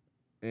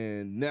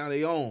 And now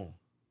they on.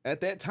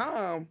 At that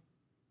time,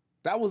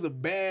 that was a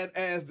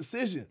bad-ass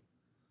decision.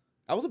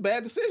 That was a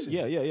bad decision.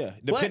 Yeah.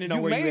 Depending but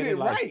on where you made it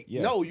right. Life.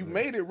 Yeah. No, you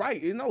made it right.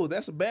 You know,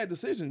 that's a bad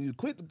decision. You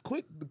quit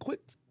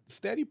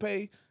steady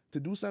pay to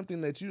do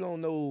something that you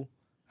don't know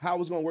how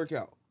it's going to work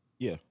out.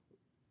 Yeah.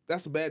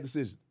 That's a bad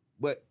decision.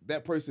 But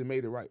that person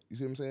made it right. You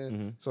see what I'm saying?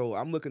 Mm-hmm. So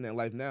I'm looking at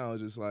life now,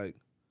 just like,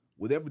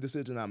 whatever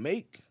decision I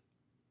make,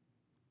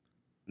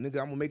 nigga,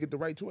 I'm gonna make it the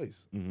right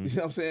choice. You know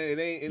what I'm saying?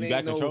 It you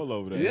got control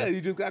over that. Yeah,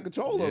 you just got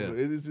control over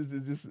it. It's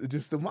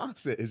just the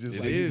mindset. It's just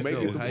like you make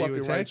it the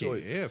fucking right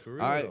choice. Yeah, for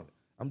real. All right,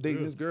 I'm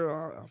dating this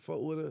girl. I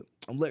fuck with her.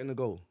 I'm letting her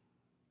go.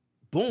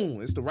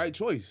 Boom, it's the right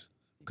choice.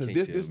 Because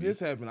this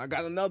happened. I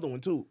got another one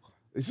too.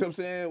 You know what I'm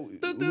saying?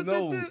 Who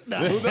knows? Who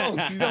knows? You know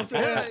what I'm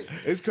saying?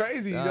 It's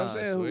crazy. You know what I'm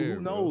saying? Who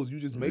knows? You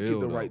just make it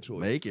the right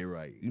choice. Make it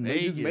right. You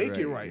just make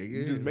it right.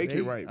 You just make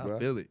it right, bro. I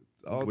feel it.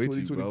 All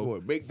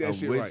 2024. Make that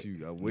shit right.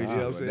 I'm with you. You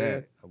know what I'm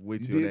saying? I'm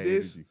with you you. Did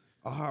this?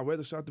 I'd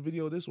rather shot the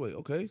video this way.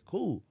 Okay,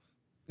 cool.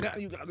 Now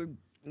you gotta.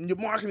 Your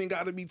marketing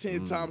got to be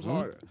 10 times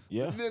harder.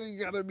 Yeah. Then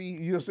you got to be,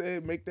 you know what I'm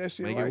saying, make that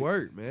shit Make right. it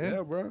work, man.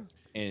 Yeah, bro.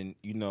 And,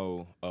 you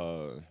know,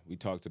 we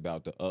talked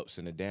about the ups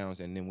and the downs.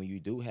 And then when you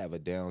do have a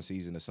down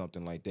season or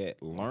something like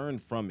that, learn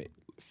from it.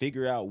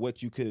 Figure out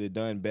what you could have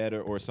done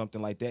better or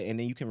something like that. And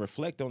then you can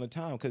reflect on the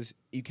time because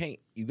you ain't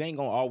going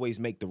to always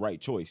make the right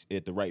choice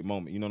at the right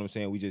moment. You know what I'm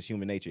saying? We just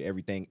human nature.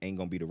 Everything ain't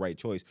going to be the right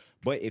choice.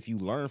 But if you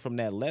learn from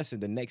that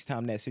lesson, the next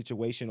time that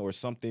situation or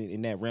something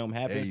in that realm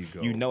happens,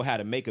 you know how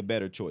to make a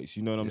better choice.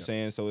 You know what I'm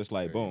saying? So it's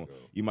like, boom,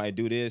 you might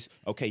do this.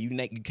 Okay, you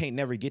can't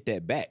never get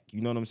that back.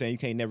 You know what I'm saying? You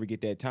can't never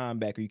get that time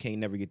back or you can't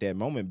never get that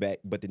moment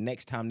back. But the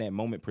next time that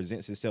moment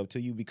presents itself to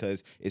you,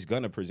 because it's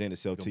going to present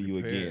itself to you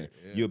again,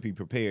 you'll be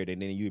prepared.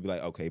 And then you'll be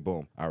like, okay,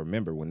 boom, I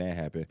remember when that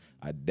happened.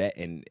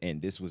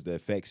 And this was the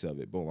effects of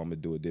it. Boom, I'm going to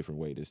do a different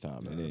way this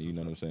time. And then, you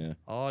know what I'm saying?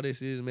 All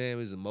this is, man,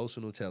 is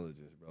emotional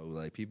intelligence, bro.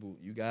 Like, people,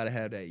 you got to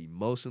have that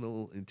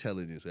emotional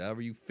intelligence.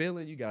 However you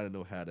feeling, you got to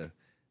know how to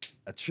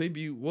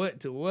attribute what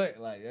to what.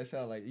 Like, that's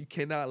how, like, you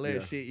cannot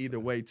let shit either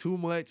way too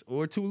much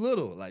or too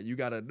little. Like, you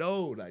got to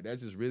know. Like,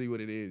 that's just really what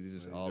it is.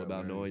 It's just all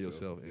about knowing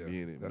yourself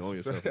and knowing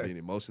yourself and being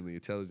emotionally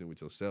intelligent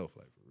with yourself.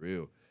 Like, for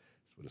real.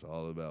 That's what it's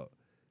all about.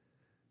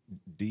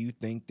 Do you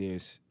think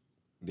there's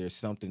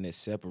something that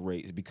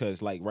separates, because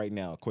like right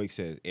now, Quake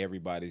says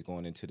everybody's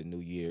going into the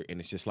new year and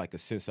it's just like a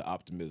sense of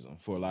optimism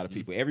for a lot of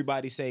people.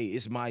 Everybody say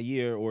it's my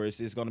year or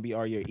it's going to be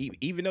our year,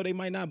 even though they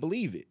might not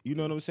believe it. You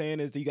know what I'm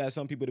saying? Is you got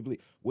some people that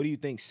believe. What do you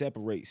think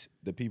separates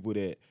the people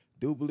that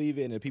do believe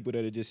it and the people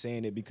that are just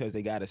saying it because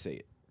they got to say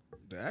it?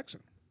 The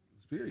action.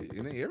 It's period.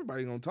 It ain't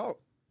everybody going to talk.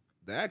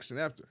 The action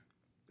after.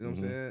 You know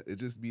what I'm saying? It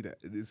just be that.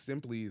 It's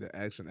simply the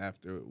action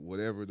after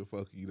whatever the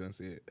fuck you done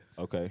said.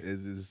 Okay.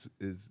 Is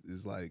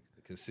like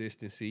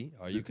consistency.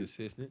 Are you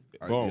consistent?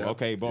 Boom. Yeah,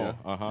 okay. Boom.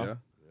 Yeah.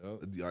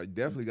 You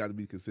definitely got to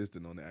be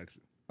consistent on the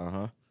action.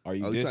 Are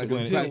you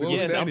disciplined?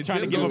 Yes, I'm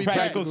trying to give them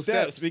practical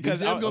steps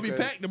because I'm gonna be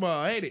packed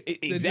tomorrow, ain't it?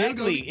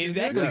 Exactly.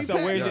 So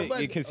where's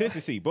your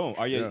consistency? Boom.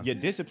 Are you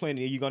disciplined?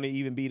 Are you gonna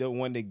even be the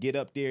one to get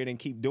up there and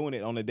keep doing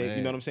it on the day? Man.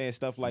 You know what I'm saying?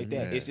 Stuff like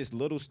that. It's just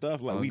little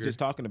stuff like we just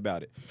talking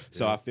about it.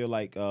 So I feel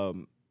like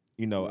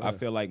I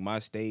feel like my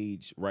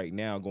stage right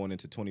now going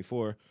into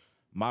 24,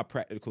 my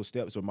practical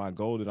steps or my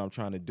goal that I'm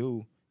trying to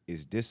do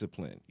is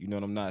discipline. You know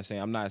what I'm not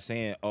saying? I'm not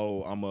saying,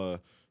 oh, I'm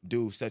a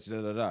do such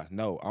da.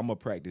 No, I'm gonna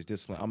practice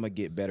discipline. I'm gonna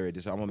get better at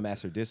this. I'm gonna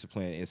master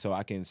discipline, and so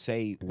I can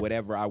say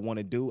whatever I want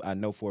to do. I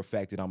know for a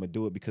fact that I'm gonna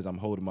do it because I'm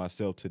holding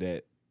myself to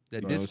that.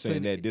 You know what I'm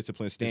saying? That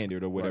discipline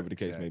standard or whatever the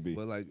case may be.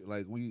 But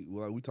like we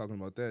talking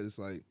about that, it's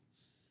like,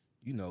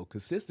 you know,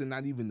 consistent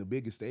not even the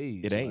biggest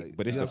stage. It ain't, like,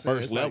 but it's the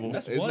first level.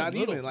 It's not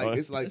even like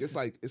it's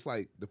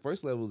like the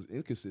first level is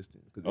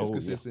inconsistent because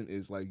inconsistent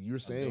is like you're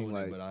saying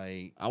like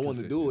I want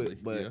to do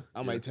it, but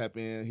I might tap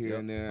in here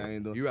and there. I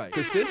ain't doing. You're right.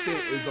 Consistent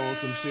is on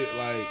some shit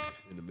like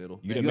in the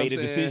middle. You done made a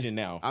decision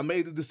now. I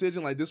made the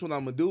decision like this what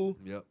I'm gonna do.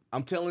 Yep.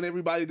 I'm telling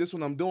everybody this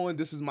what I'm doing.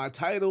 This is my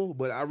title,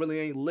 but I really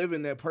ain't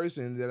living that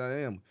person that I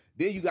am.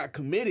 Then you got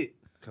committed.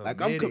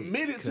 Like I'm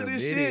committed to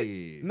this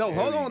shit. No,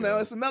 hold on now.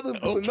 It's another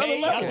level.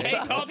 Okay,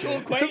 talk to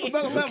a Quake. It's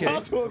another level.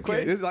 Talk to a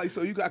Quake. It's like,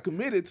 so you got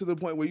committed to the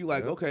point where you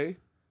like, okay,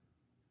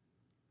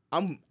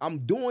 I'm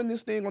doing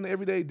this thing on the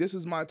everyday. This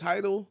is my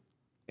title,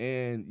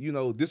 and you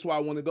know this is where I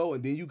want to go.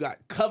 And then you got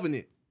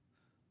covenant,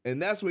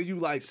 and that's when you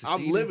like,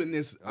 I'm living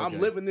this. Okay. I'm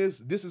living this.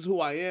 This is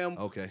who I am.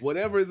 Okay.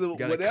 Whatever it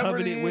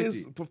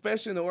is,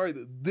 profession or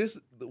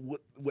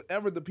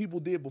whatever the people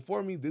did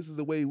before me, this is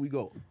the way we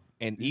go.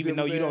 And even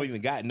though you don't even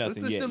got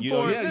nothing yet,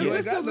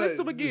 let's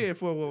them again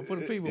for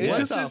the people.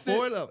 One time,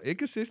 4 level.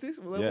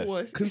 Inconsistent, level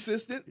 1.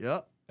 Consistent.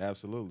 Yep.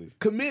 Absolutely.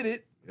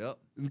 Committed. Yep.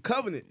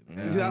 Covenant. You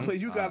know what I mean?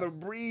 You gotta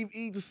breathe,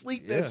 eat,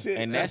 sleep that shit.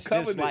 And that's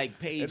covenant. Just like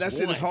page 1. And that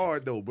shit is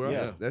hard though, bro.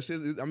 Yeah. That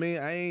shit is, I mean,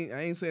 I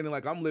ain't saying it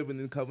like I'm living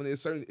in covenant.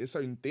 It's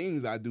certain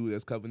things I do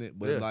that's covenant,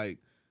 but like,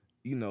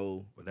 you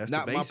know,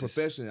 not my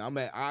profession.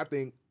 I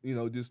think, you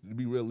know, just to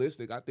be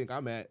realistic, I think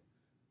I'm at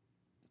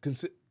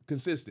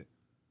consistent.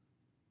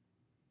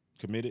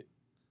 Committed?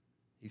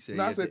 He said,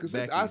 no, I said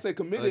consistent. I say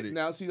committed.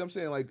 Now, see what I'm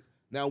saying? Like,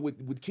 now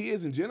with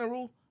kids in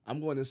general, I'm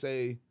going to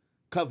say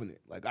covenant.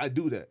 Like, I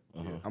do that.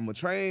 I'm a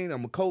train,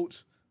 I'm a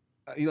coach.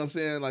 You know what I'm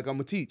saying? Like,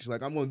 I'm a teach.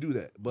 Like, I'm going to do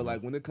that. But,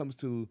 like, when it comes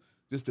to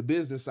just the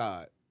business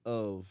side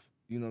of,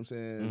 you know what I'm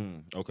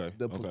saying?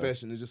 The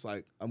profession, it's just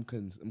like, I'm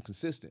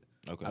consistent.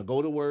 Okay. I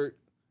go to work.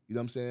 You know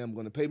what I'm saying? I'm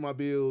going to pay my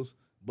bills.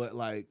 But,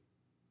 like,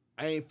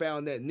 I ain't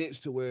found that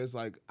niche to where it's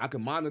like I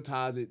can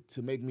monetize it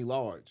to make me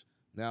large.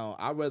 Now,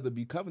 I'd rather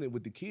be covenant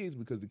with the kids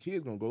because the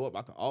kids gonna grow up.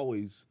 I can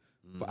always,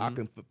 I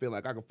can feel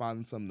like I can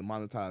find something to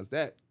monetize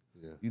that,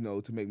 you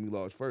know, to make me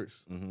large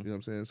first. You know what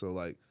I'm saying? So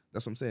like,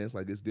 that's what I'm saying. It's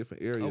like it's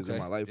different areas in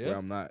my life where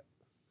I'm not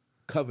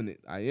covenant.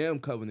 I am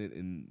covenant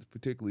in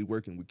particularly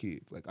working with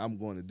kids. Like I'm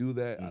going to do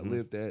that. I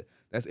live that.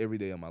 That's every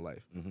day of my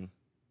life.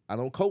 I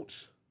don't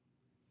coach.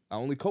 I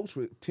only coach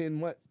for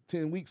 10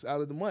 weeks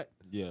out of the month.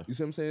 Yeah. You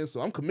see what I'm saying? So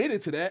I'm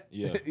committed to that.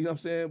 Yeah. You know what I'm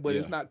saying? But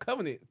it's not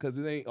covenant because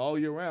it ain't all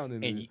year round.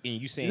 And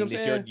you saying you know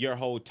that your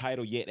whole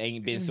title yet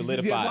ain't been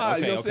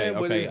solidified. You know what I'm saying?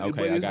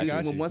 Okay. I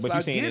got you. Once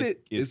I get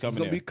it, it's going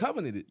to be there.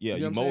 covenanted. Yeah,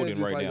 you you're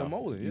molding right like now.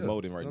 You're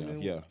molding right now.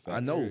 Yeah. I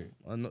know. You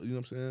know what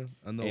I'm saying?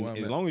 I know. And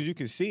as long as you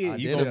can see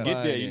it, you're going to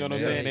get there. You know what I'm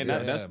saying? And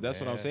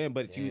that's what I'm saying.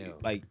 But you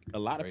like a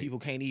lot of people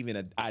can't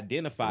even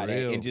identify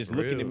that and just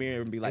look in the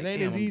mirror and be like, it ain't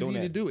damn, as I'm doing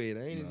easy that. to do it.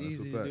 It ain't as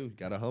easy to do.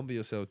 Gotta humble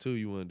yourself too.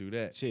 You want to do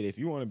that. Shit, if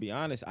you want to be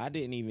honest, I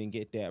didn't even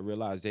get that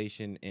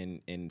realization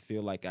and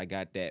feel like I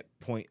got that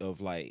point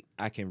of like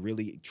I can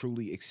really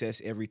truly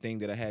access everything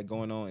that I had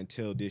going on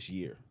until this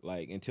year,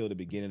 like until the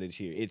beginning of this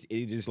year.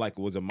 It just like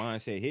was a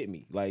mindset hit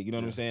me, like you know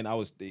what I'm saying.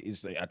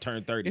 It's like I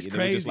turned 30. It's and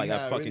crazy. It was just like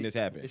I fucking this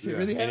happened. It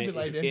really happened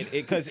like that.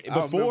 Because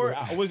before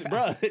I was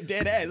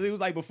dead ass. It was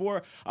like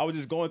before I was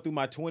just going through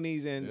my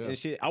 20s and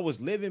shit. I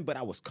was living, but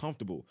I was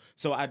comfortable.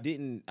 So I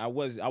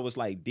was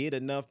like did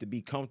enough to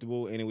be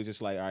comfortable, and it was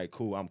just like, all right,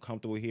 cool. I'm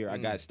comfortable here. I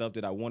got stuff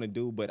that I want to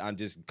do, but I'm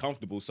just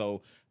comfortable.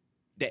 So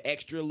the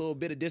extra little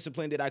bit of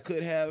discipline that I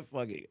could have,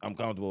 fuck it, I'm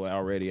comfortable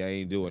already. I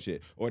ain't doing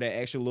shit. Or that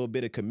extra little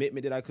bit of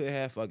commitment that I could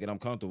have, fuck it, I'm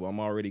comfortable. I'm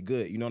already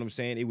good. You know what I'm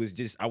saying? It was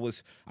just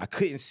I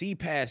couldn't see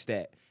past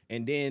that.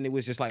 And then it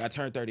was just like I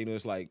turned 30 and it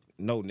was like,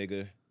 no,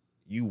 nigga.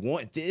 You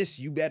want this,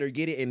 you better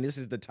get it, and this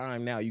is the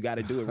time now. You got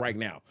to do it right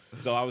now.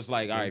 So I was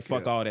like, all right,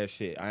 fuck all that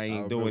shit. I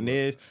ain't doing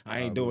this. I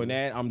ain't doing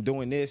that. I'm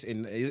doing this,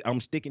 and I'm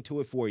sticking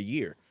to it for a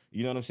year.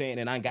 You know what I'm saying?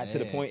 And I got to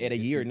the point at a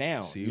year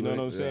now. You know what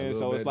I'm saying?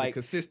 So it's like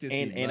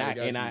consistency.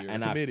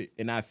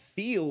 And I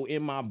feel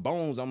in my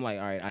bones. I'm like,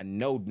 all right, I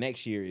know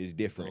next year is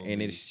different,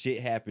 and it's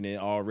shit happening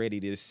already.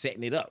 That's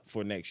setting it up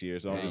for next year.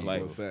 So I'm just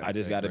like, I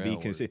just got to be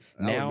consistent.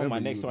 Now my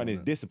next one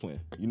is discipline.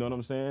 You know what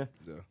I'm saying?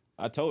 Yeah.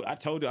 I told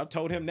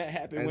him that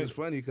happened. And it's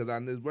funny because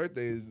on his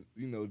birthday is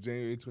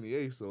January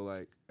 28th, so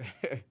like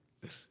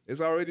it's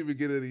already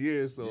beginning of the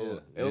year.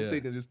 So I'm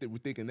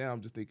thinking now.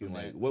 I'm just thinking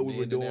like what we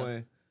were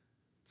doing,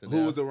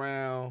 who was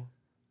around,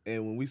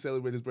 and when we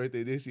celebrate his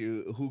birthday this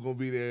year, who gonna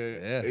be there?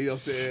 Yeah. You know what I'm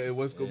saying? And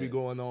what's gonna be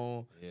going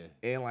on? Yeah.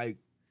 And like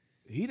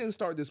he didn't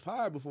start this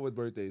pod before his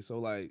birthday, so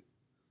like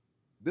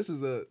this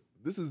is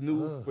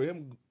new for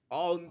him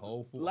all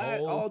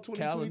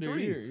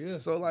 2023. Year, yeah.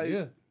 So like.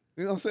 Yeah.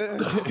 You know what I'm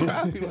saying?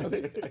 Proud of you, my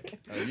nigga.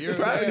 A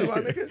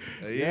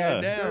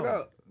year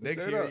down.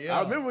 Next year,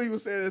 I remember he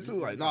was saying that too.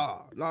 Like,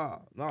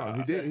 nah.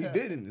 He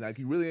didn't. Like,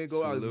 he really ain't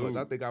go out as much.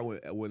 I think I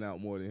went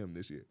out more than him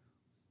this year.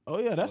 Oh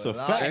yeah, that's a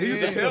fact. And he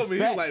used to tell me,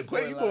 he's like,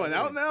 Clay, you going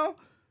out now?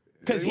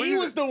 Because he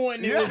was the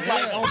one that was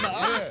like on the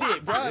other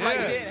shit, bro. Like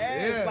dead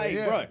ass,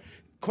 like, bro.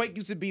 Quake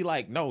used to be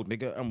like, no,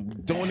 nigga, I'm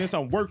doing this,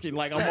 I'm working,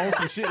 like I'm on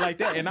some shit like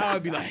that. And I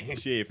would be like,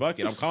 shit, fuck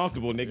it, I'm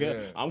comfortable,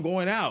 nigga. I'm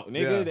going out,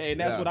 nigga. And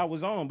that's what I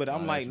was on. But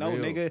I'm like, no,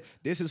 nigga,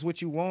 this is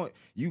what you want.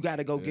 You got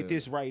to go get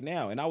this right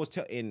now. And I was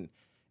telling,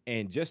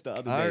 and just the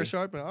other day. Iron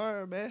sharpen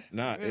iron, man.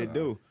 Nah, it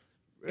do.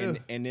 And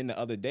then the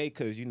other day,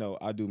 because,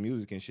 I do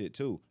music and shit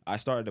too. I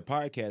started the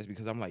podcast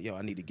because I'm like, yo,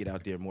 I need to get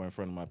out there more in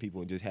front of my people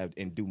and just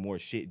do more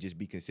shit, just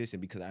be consistent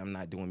because I'm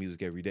not doing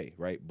music every day,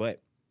 right?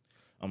 But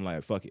I'm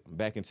like, fuck it. I'm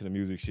back into the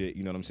music shit,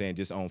 you know what I'm saying?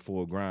 Just on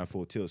full grind,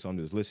 full tilt. So I'm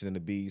just listening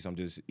to beats. I'm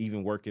just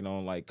even working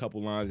on like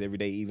couple lines every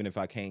day, even if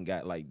I can't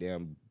got like,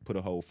 damn, put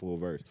a whole full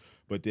verse.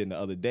 But then the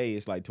other day,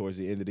 it's like towards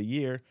the end of the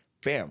year,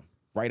 bam,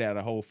 right out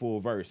a whole full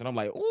verse. And I'm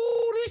like, ooh,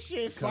 this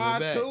shit fire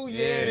too.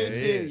 This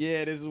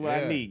is what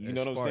I need. You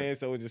know what I'm saying?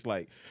 So it's just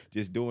like,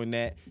 just doing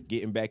that,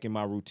 getting back in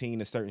my routine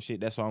and certain shit.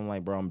 That's why I'm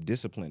like, bro, I'm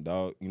disciplined,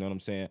 dog. You know what I'm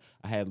saying?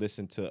 I had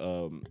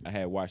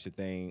watched the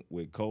thing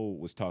with Cole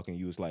was talking.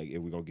 You was like, if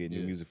we're going to get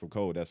new music from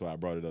Cole, that's why I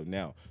brought it up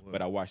now. What?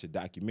 But I watched a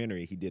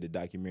documentary. He did a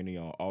documentary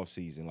on Off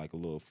Season, like a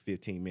little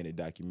 15-minute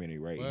documentary,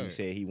 right? What? He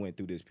said he went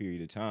through this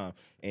period of time.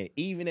 And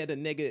even at a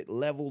nigga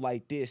level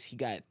like this, he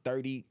got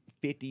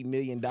 $30-50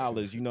 million.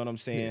 You know what I'm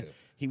saying? Yeah.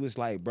 He was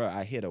like, bro,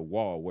 I hit a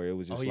wall where it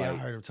was just like. I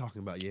heard him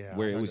talking about,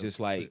 where it was just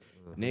like,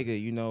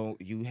 nigga,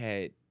 you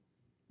had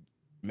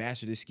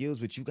mastered the skills,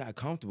 but you got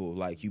comfortable.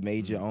 Like, you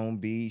made your own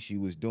beats.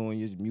 You was doing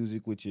your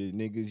music with your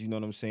niggas, you know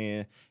what I'm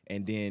saying?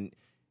 And then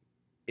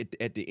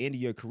at the end of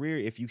your career,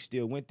 if you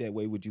still went that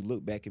way, would you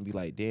look back and be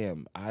like,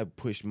 damn, I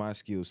pushed my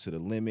skills to the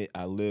limit.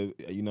 I live,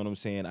 you know what I'm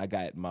saying? I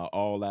got my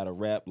all out of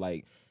rap.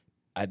 Like,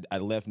 I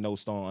left no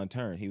stone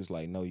unturned. He was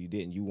like, no, you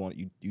didn't.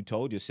 You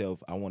told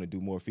yourself I want to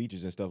do more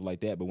features and stuff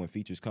like that. But when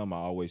features come, I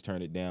always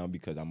turn it down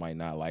because I might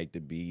not like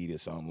the beat or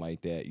something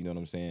like that. You know what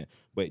I'm saying?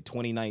 But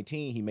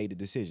 2019, he made the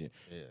decision.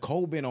 Yeah.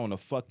 Cole been on a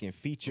fucking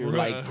feature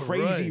like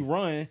crazy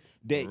run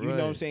that you know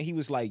what I'm saying. He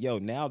was like, yo,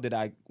 now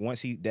that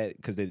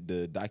because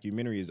the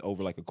documentary is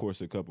over like a course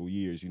of a couple of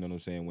years. You know what I'm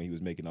saying? When he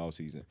was making All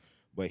Season.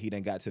 But he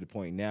done got to the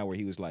point now where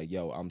he was like,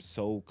 yo, I'm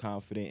so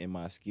confident in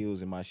my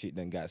skills and my shit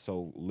done got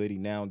so litty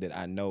now that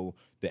I know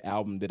the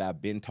album that I've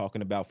been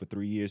talking about for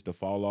 3 years, The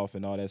Fall Off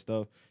and all that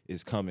stuff,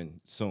 is coming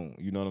soon.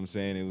 You know what I'm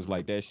saying? It was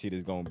like that shit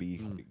is gonna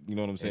be, you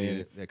know what I'm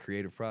saying? That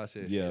creative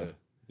process. Yeah.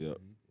 No,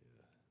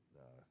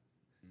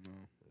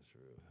 that's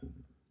real.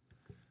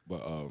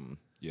 But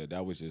yeah,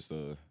 that was just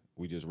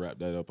we just wrapped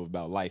that up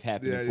about life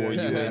happening for you,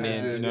 and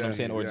then you know what I'm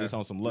saying, or just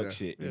on some luck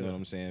shit. You know what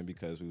I'm saying?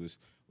 Because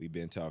we've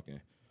been talking.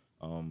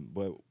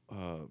 But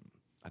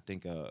I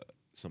think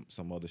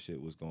some other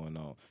shit was going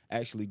on.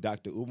 Actually,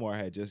 Dr. Umar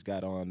had just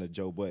got on the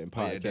Joe Budden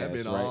podcast, that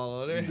been right?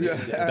 all on there.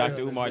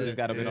 Dr. Umar just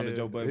got up on the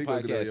Joe Budden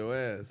podcast, your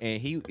ass.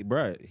 and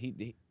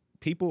he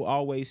people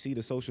always see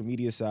the social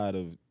media side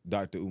of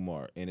Dr.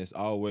 Umar, and it's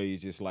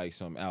always just like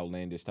some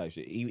outlandish type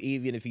shit.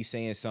 Even if he's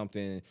saying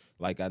something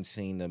like I've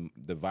seen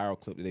the viral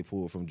clip that they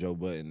pulled from Joe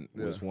Budden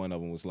was one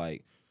of them was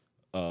like,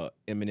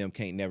 Eminem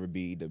can't never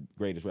be the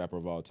greatest rapper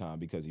of all time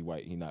because he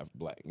white, he not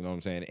black. You know what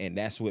I'm saying? And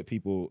that's what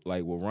people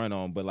like will run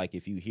on. But like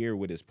if you hear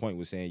what his point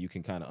was saying, you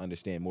can kind of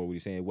understand more what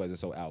he's saying. It wasn't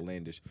so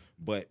outlandish.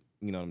 But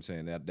you know what I'm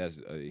saying? That's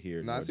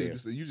here. No, I see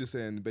you just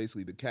saying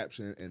basically the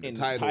caption and the and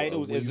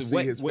titles when you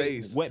see his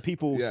face. What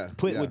people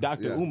put with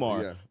Dr.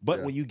 Umar.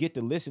 But when you get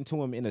to listen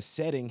to him in a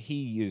setting,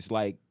 he is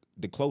like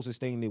the closest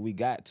thing that we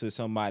got to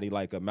somebody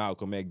like a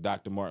Malcolm X,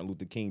 Dr. Martin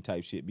Luther King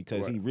type shit,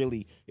 because he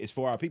really is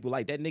for our people.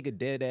 Like that nigga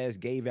dead ass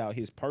gave out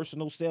his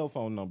personal cell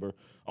phone number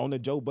on the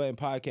Joe Budden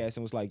podcast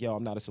and was like, yo,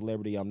 I'm not a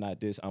celebrity, I'm not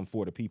this, I'm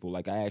for the people.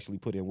 Like I actually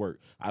put in work.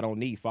 I don't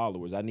need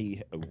followers, I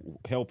need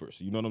helpers.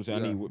 You know what I'm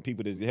saying? I need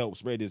people to help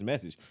spread this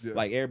message.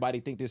 Like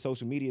everybody think this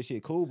social media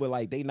shit cool, but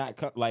like they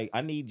not like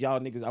I need y'all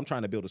niggas. I'm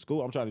trying to build a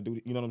school. I'm trying to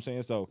do, you know what I'm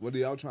saying? So what are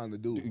y'all trying to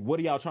do? What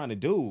are y'all trying to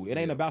do? It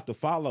ain't about the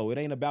follow. It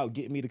ain't about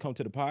getting me to come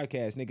to the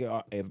podcast, nigga.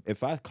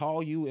 If I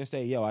call you and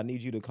say, yo, I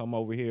need you to come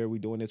over here, we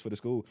doing this for the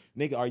school,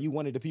 nigga, are you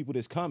one of the people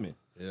that's coming?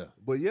 Yeah.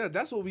 But yeah,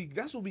 that's what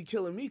be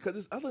killing me, because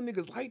there's other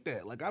niggas like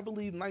that. Like I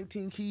believe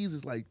 19 Keys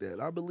is like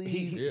that. I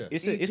believe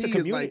it's a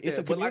community. Like it's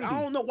a but community. like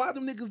I don't know why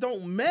them niggas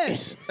don't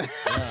mesh.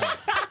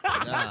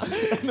 Nah.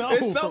 No,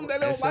 it's something they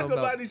don't like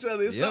about each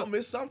other.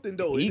 It's something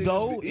though.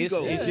 Ego.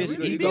 It's just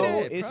ego.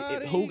 It's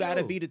who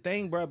gotta be the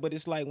thing, bro. But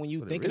it's like when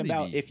you thinking really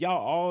about if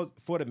y'all all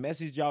for the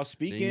message y'all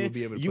speaking,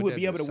 you would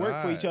be able to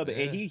work for each other.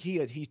 And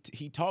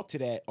he talked to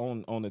that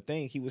on the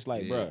thing. He was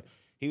like, bro,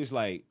 he was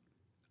like,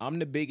 I'm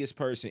the biggest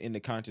person in the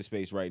conscious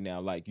space right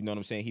now. Like, you know what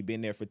I'm saying? He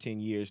been there for 10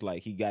 years.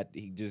 Like, he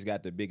just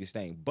got the biggest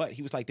thing. But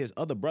he was like, there's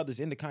other brothers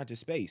in the conscious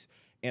space.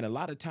 And a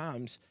lot of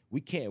times we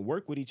can't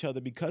work with each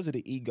other because of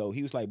the ego.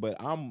 He was like, but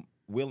I'm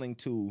willing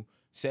to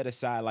set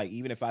aside, like,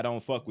 even if I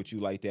don't fuck with you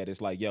like that, it's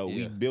like, yo,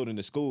 we building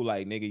the school.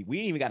 Like, nigga, we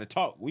ain't even got to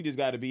talk. We just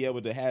got to be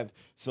able to have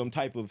some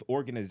type of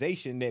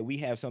organization that we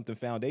have something,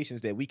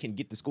 foundations that we can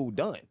get the school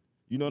done.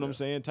 You know what I'm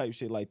saying? Type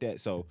shit like that.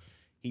 So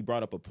he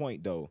brought up a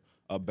point, though,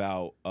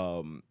 about,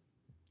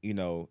 you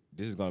know,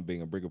 this is going to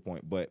bring a bigger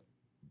point, but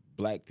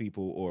black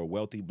people or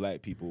wealthy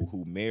black people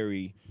who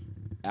marry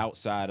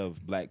outside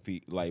of black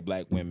people, like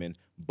black women,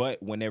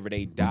 but whenever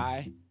they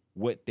die,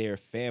 what their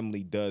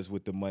family does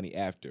with the money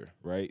after,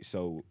 right?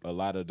 So a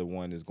lot of the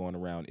one that's going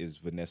around is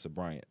Vanessa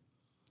Bryant.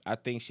 I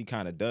think she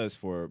kind of does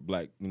for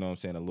black, you know what I'm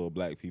saying, a little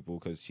black people,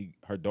 because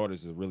her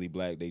daughters is really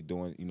black. They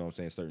doing, you know what I'm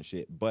saying, certain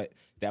shit. But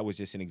that was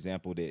just an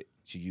example that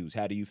she used.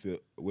 How do you feel?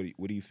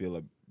 What do you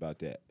feel about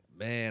that?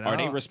 Man, are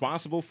they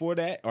responsible for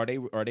that? Are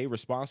they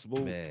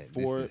responsible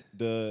for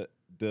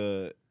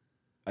the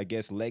I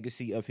guess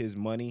legacy of his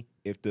money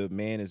if the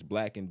man is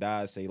black and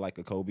dies, say like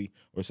a Kobe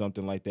or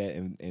something like that?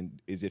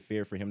 And is it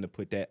fair for him to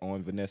put that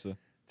on Vanessa?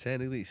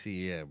 Technically,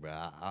 bro.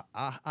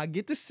 I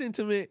get the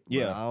sentiment,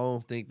 but I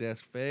don't think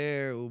that's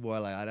fair. Ooh,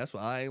 boy, like that's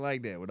why I ain't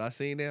like that. When I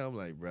seen that, I'm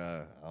like,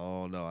 bro, I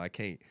don't know. I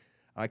can't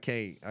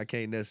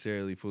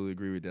necessarily fully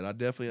agree with that. I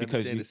definitely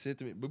understand the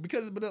sentiment, but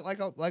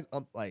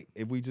like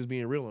if we just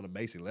being real on a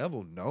basic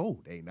level,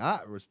 no,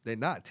 they're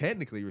not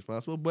technically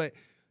responsible. But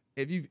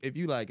if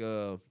you like,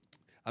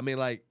 I mean,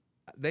 like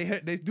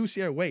they do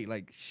share weight.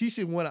 Like she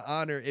should want to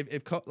honor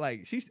if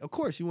like she's, of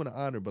course you want to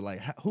honor, but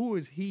like who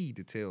is he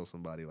to tell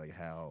somebody like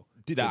how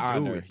to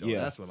honor it?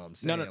 Yeah, that's what I'm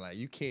saying. No. Like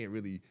you can't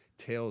really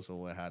tell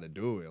someone how to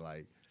do it.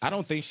 Like I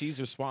don't think she's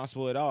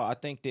responsible at all. I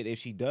think that if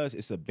she does,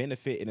 it's a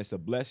benefit and it's a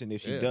blessing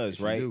if she does,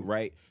 if right? do.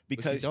 Right?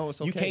 Because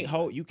you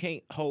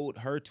can't hold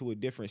her to a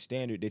different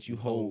standard that you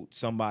hold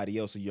somebody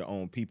else of your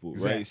own people,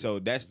 exactly. right? So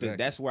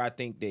that's where I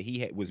think that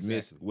he was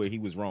missed, where he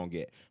was wrong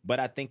at. But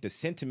I think the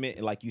sentiment,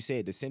 like you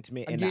said, the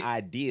sentiment and the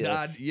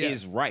idea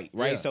is right?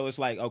 Yeah. So it's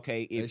like,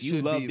 okay, if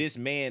you love this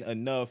man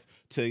enough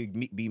to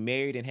be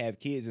married and have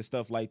kids and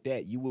stuff like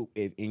that, you will,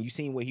 and you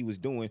seen what he was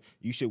doing,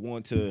 you should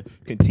want to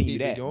continue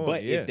that.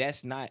 But if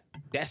that's not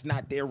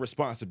their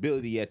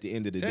responsibility at the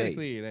end of the day.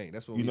 Technically, it ain't.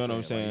 That's what you know what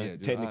I'm saying. Like,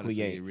 technically,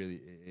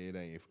 honestly, it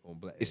ain't on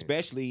black.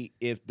 Especially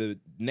if the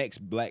next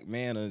black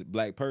man or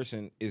black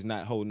person is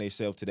not holding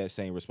themselves to that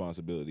same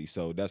responsibility.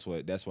 So that's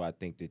why I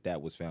think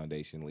that was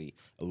foundationally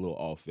a little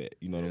off at.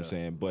 You know what I'm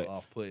saying? But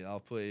off put.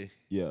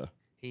 Yeah.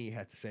 He ain't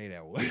have to say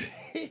that word.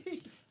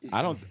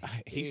 I don't.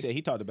 He said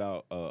he talked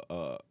about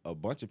a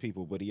bunch of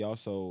people, but he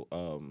also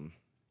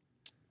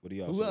what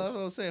he also. Who else?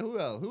 I was saying who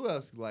else? Who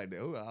else like that?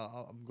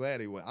 I'm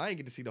glad he went. I didn't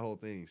get to see the whole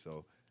thing,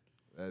 so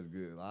that's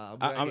good.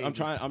 I'm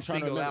trying to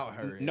single out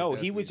her. No,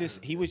 he was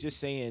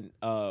just saying.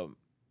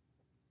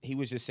 He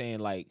was just saying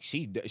like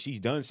she's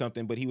done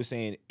something, but he was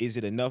saying, is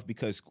it enough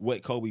because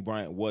what Kobe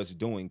Bryant was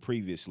doing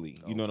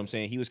previously? You know what I'm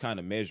saying? He was kind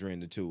of measuring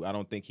the two. I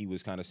don't think he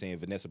was kind of saying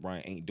Vanessa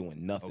Bryant ain't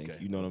doing nothing.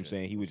 You know what I'm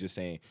saying? He was just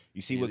saying,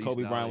 you see what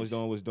Kobe Bryant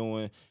was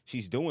doing.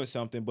 She's doing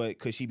something, but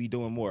could she be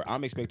doing more?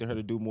 I'm expecting her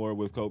to do more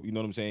with Kobe. You know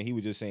what I'm saying? He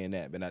was just saying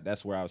that, but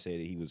that's where I would say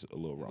that he was a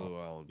little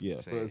wrong.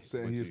 Yeah,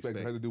 saying he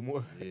expected her to do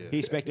more. Yeah. He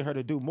expected her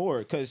to do more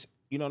because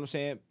you know what I'm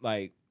saying?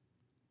 Like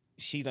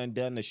she done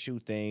the shoe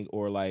thing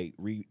or like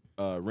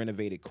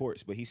renovated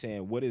courts, but he's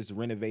saying, what is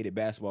renovated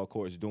basketball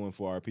courts doing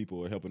for our people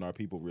or helping our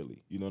people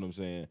really? You know what I'm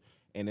saying?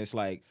 And it's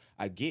like,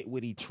 I get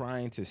what he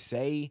trying to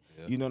say,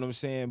 you know what I'm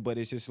saying? But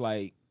it's just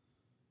like,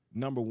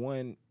 number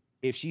one,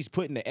 if she's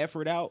putting the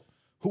effort out,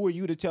 who are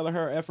you to tell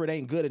her effort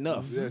ain't good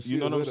enough? Yeah, you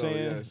know what I'm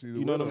saying?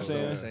 You know what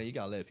I'm saying? You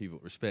gotta let people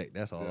respect.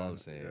 That's all I'm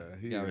saying.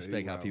 You gotta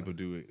respect how people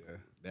do it. Yeah.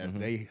 That's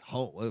they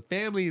home. Well,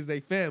 family is they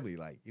family.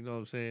 Like, you know what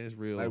I'm saying? It's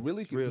real. Like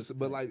really, real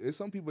but like, there's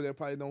some people that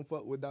probably don't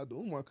fuck with Dr.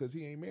 Umar because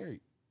he ain't married.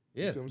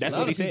 Yeah, that's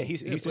what he said. He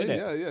said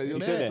that. Yeah, he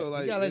said that. So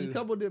like, you got like a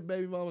couple of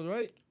baby mamas,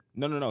 right?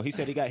 No. He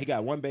said he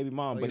got one baby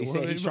mom, but he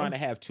said he's trying to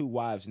have 2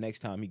 wives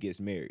next time he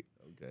gets married.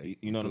 Okay,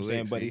 you know what I'm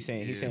saying? But he's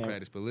saying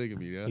practice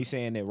polygamy. Yeah, he's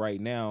saying that right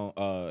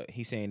now.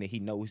 He's saying that he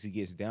knows he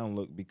gets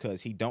downlooked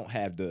because he don't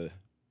have the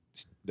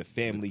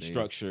family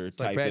structure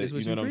type of,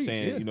 you know what I'm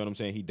saying? Yeah. You know what I'm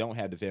saying? He don't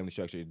have the family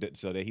structure,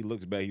 so that he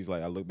looks back. He's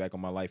like, I look back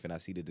on my life and I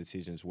see the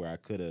decisions where I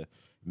could have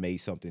made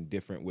something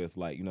different with,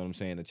 like, you know what I'm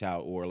saying, a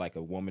child or like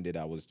a woman that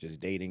I was just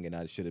dating and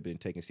I should have been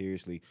taken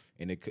seriously,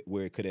 and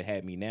where it could have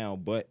had me now.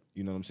 But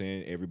you know what I'm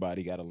saying?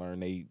 Everybody got to learn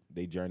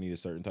they journey a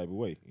certain type of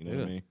way. You know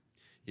what I mean?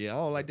 Yeah, I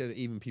don't like that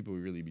even people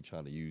really be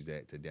trying to use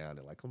that to down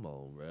it. Like, come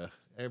on, bro.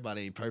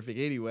 Everybody ain't perfect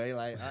anyway.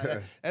 Like,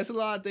 that's a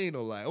lot of things,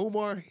 though. Like,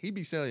 Omar, he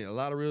be saying a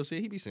lot of real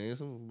shit. He be saying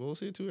some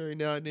bullshit, too, every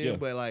now and then. Yeah.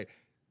 But, like,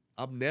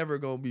 I'm never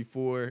going to be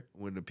for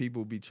when the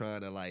people be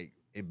trying to, like,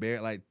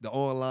 embarrass, like, the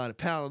online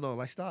piling on.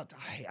 Like, stop.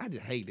 I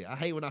just hate that. I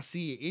hate when I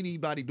see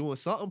anybody doing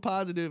something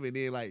positive and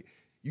then, like,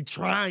 you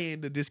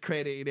trying to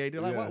discredit it. They're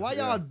like, why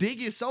y'all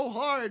digging so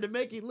hard to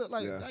make it look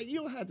like you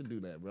don't have to do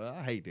that, bro.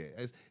 I hate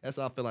that. That's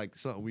how I feel like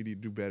something we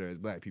need to do better as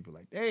black people.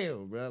 Like,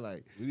 damn, bro,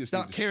 like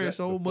stop caring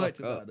so much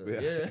about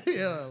it.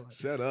 Yeah. Like,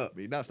 shut up. I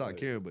mean, not stop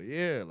caring, but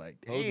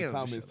like, Post damn.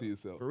 Comments to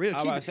yourself. For real. I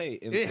was about to say,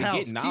 and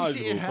get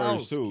knowledgeable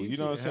first too. You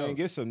know what I'm saying?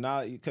 Get some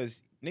knowledge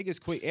because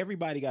niggas quick.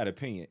 Everybody got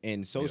opinion,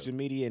 and social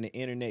media and the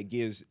internet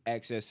gives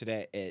access to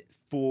that at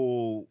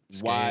full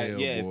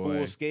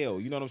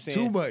scale. You know what I'm saying?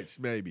 Too much,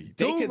 maybe.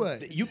 Too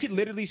much. You could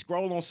literally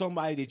scroll on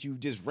somebody that you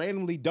just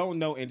randomly don't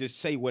know and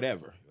just say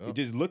whatever. You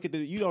just look at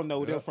you don't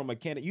know them from a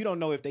candidate. You don't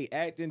know if they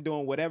acting,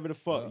 doing whatever the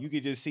fuck. You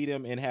could just see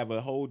them and have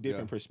a whole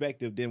different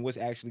perspective than what's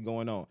actually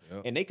going on.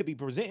 And they could be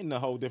presenting a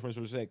whole different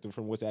perspective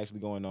from what's actually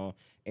going on.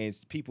 And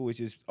people is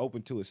just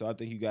open to it. So I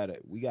think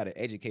we gotta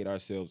educate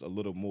ourselves a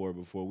little more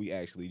before we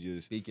actually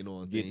just speaking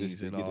on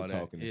things and all that.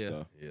 Talking and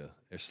stuff. Yeah.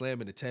 They're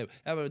slamming the table.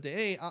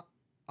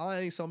 I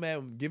ain't so mad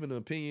when giving the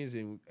opinions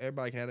and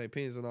everybody can have their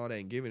opinions and all that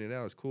and giving it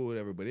out is cool,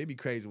 whatever. But it'd be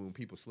crazy when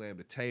people slam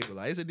the table.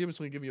 Like, it's a difference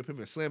between giving your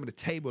opinion and slamming the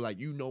table. Like,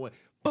 you know it.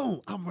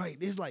 Boom, I'm right.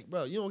 It's like,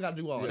 bro, you don't got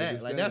to do all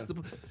that. Like, that's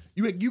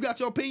you got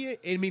your opinion.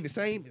 It mean the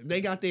same.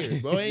 They got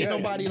theirs, bro. Ain't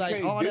nobody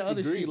like all that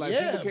other shit. Like,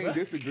 people can't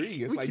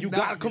disagree. It's like, you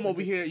got to come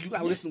over here. You got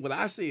to listen to what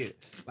I said.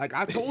 Like,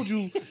 I told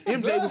you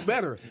MJ was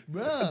better.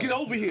 Bro. Get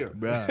over here.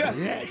 Bro.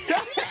 Yes.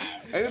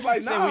 And it's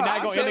like, nah,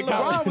 I said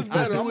LeBron was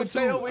better. I'm going to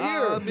stay over here.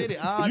 I'll admit it.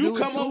 You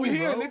come over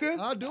here, nigga.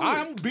 I'll do it.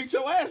 I'm going to beat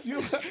your ass.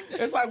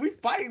 It's like we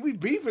fighting, we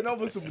beefing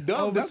over some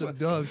dumb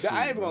shit.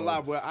 I ain't going to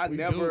lie, bro. I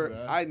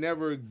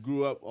never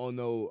grew up on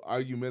no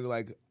argument.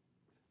 Like,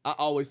 I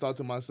always thought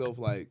to myself,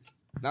 like,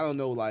 I don't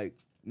know, like,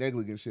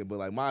 negligent shit, but,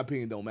 like, my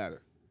opinion don't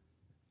matter.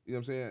 You know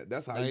what I'm saying?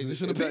 That's how it's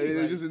just an opinion.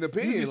 It's just an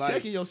opinion. You just like,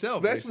 checking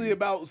yourself. Especially basically.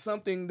 About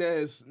something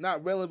that's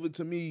not relevant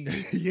to me.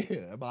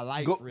 My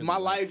life. My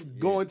life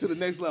going to the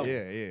next level.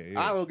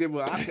 Yeah. I don't give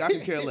a I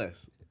can care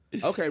less.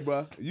 Okay,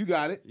 bro. You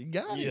got it. You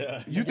got it.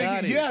 Yeah. You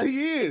think he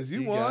is.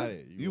 You won.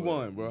 You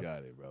won, bro. You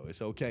got it, bro.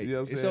 It's okay. You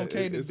know what I'm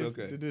saying? It's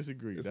okay to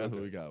disagree. That's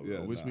what we got.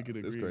 Yeah, wish we could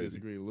agree and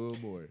disagree a little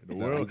more. The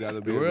world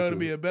would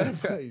be a better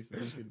place.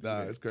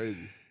 It's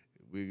crazy.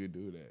 We could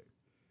do that.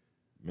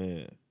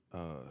 Man,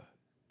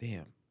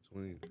 damn.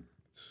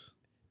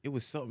 It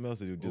was something else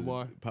that just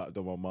popped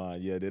on my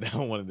mind. Yeah, that I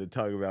wanted to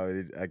talk about.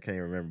 I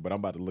can't remember, but I'm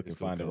about to look and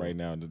find it right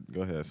now.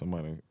 Go ahead.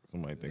 Somebody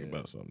think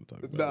about something to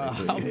talk about.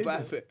 I was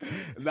laughing.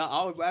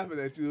 I was laughing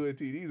at you and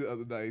TD the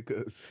other night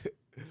because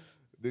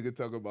nigga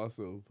talking about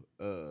some.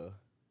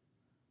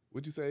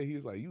 What'd you say? He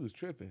was like, you was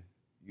tripping.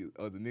 The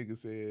nigga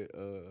said,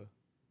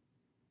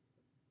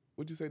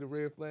 what'd you say the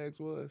red flags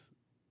was?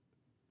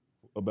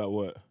 About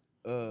what?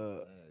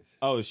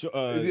 Okay,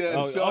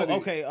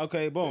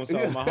 boom.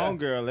 So my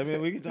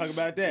homegirl, we can talk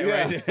about that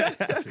right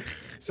there.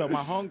 So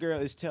my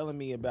homegirl is telling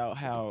me about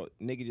how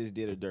nigga just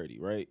did her dirty,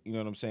 right? You know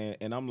what I'm saying?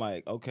 And I'm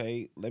like,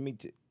 okay, let me.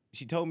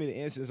 She told me the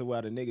instance of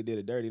why the nigga did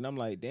her dirty, and I'm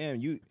like,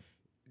 damn,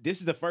 this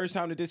is the first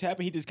time that this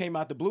happened. He just came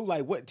out the blue.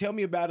 Like, what? Tell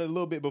me about it a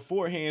little bit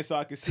beforehand so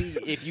I can see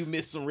if you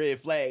missed some red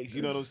flags.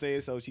 You know what I'm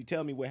saying? So she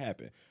tell me what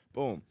happened.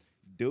 Boom.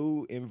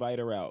 Dude invite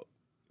her out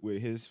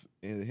with him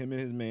and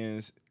his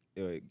mans,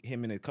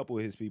 him and a couple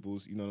of his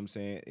peoples. You know what I'm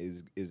saying?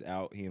 Is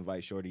out. He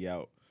invites Shorty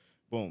out.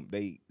 Boom.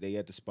 They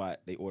at the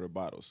spot. They order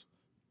bottles.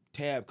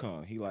 Tab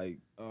come. He like,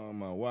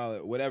 my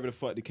wallet, whatever the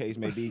fuck the case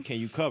may be. Can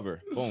you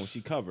cover? Boom.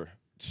 She cover.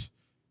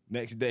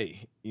 Next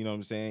day. You know what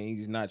I'm saying?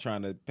 He's not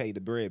trying to pay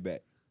the bread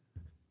back.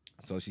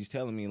 So she's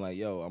telling me like,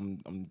 yo,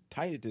 I'm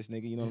tight at this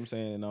nigga, you know what I'm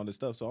saying, and all this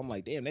stuff. So I'm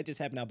like, damn, that just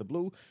happened out the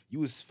blue. You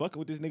was fucking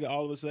with this nigga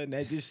all of a sudden.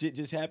 That shit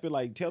just happened.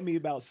 Like, tell me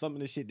about some of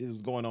the shit that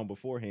was going on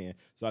beforehand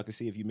so I could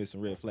see if you missed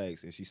some red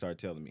flags. And she started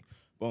telling me.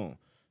 Boom.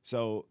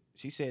 So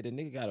she said the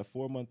nigga got a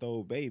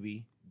 4-month-old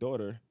baby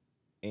daughter,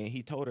 and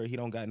he told her he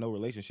don't got no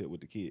relationship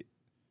with the kid.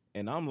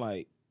 And I'm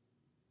like,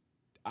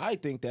 I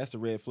think that's a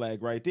red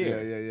flag right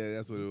there. Yeah,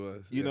 that's what it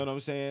was. You know what I'm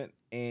saying?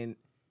 And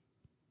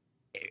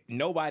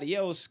nobody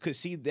else could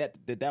see that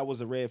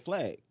was a red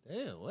flag.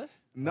 Damn, what?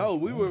 No,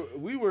 we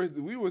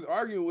was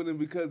arguing with him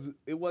because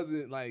it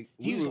wasn't like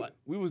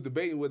we was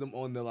debating with him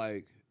on the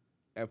like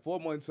at 4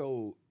 months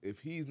old, if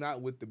he's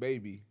not with the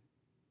baby,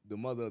 the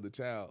mother of the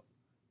child,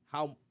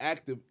 how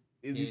active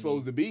is he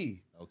supposed to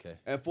be? Okay.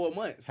 At 4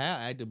 months. How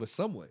active, but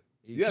somewhat.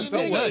 Yeah,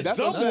 somewhat. That's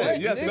what I'm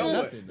saying. Yeah,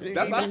 somewhat.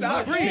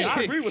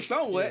 I agree with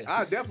somewhat.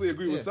 I definitely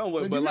agree with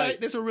somewhat. But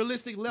like, there's a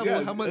realistic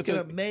level. How much can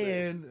a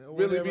man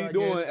really be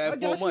doing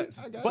at 4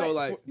 months? So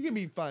like, you can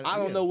be fine. I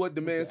don't know what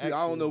the man see.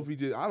 I don't know if he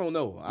just. I don't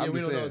know. Yeah, we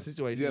don't know the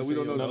situation. Yeah, we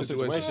don't know the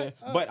situation.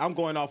 But I'm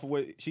going off of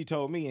what she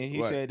told me, and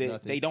he said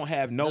that they don't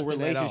have no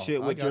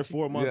relationship with your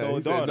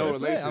 4-month-old daughter. No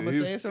relation. I'm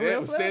gonna say it's a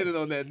real flag. Standing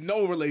on that,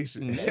 no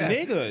relation.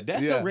 Nigga,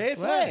 that's a red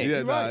flag.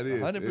 Yeah, nah, it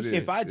is. 100%.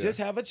 If I just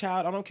have a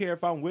child, I don't care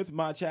if I'm with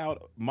my child,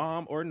 mom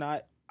or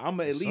not. I'm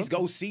gonna at least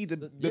go see the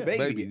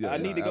baby. I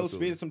need to go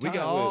spend some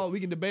time. We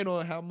can debate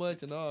on how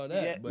much and all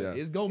that, but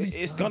it's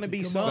gonna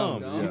be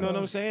some. You know what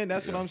I'm saying?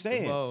 That's what I'm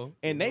saying.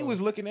 And they was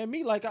looking at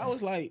me like I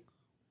was like,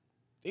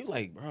 they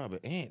like, bro,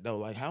 but Aunt though,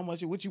 like how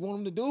much? What you want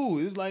him to do?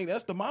 It's like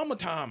that's the mama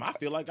time. I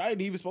feel like I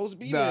ain't even supposed to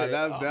be there.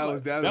 That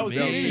was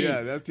TD.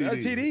 Yeah, that's TD.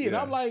 That's TD. And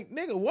I'm like,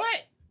 nigga,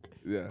 what?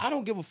 Yeah, I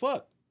don't give a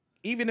fuck.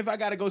 Even if I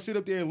gotta go sit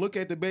up there and look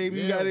at the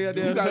baby, you gotta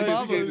get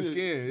skin to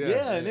skin.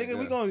 Yeah,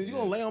 nigga, you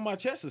gonna lay on my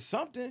chest or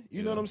something.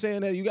 You know what I'm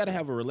saying? That you gotta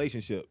have a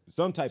relationship,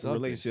 some type of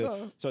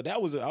relationship. So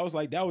that was, I was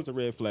like, that was a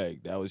red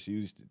flag. That was, she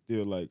was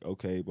still like,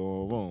 okay,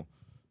 boom.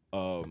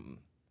 And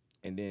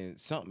then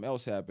something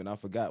else happened. I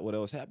forgot what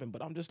else happened,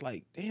 but I'm just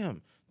like,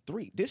 damn.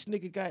 This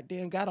nigga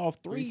goddamn got off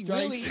three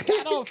really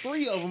got off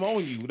 3 of them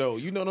on you though.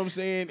 You know what I'm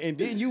saying? And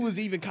then you was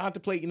even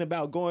contemplating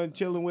about going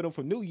chilling with him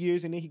for New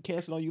Year's, and then he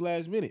canceled on you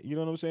last minute. You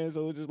know what I'm saying?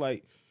 So it's just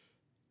like,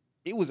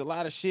 it was a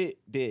lot of shit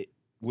that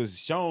was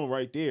shown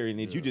right there, and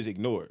that you just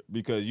ignored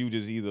because you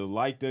just either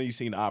liked them, you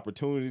seen the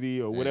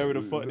opportunity, or whatever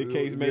the fuck the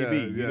case may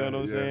be. You know what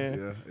I'm saying?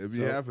 Yeah, it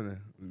be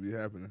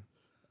happening.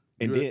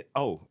 And then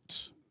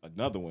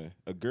another one.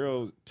 A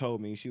girl told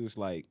me, she was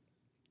like,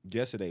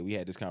 yesterday we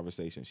had this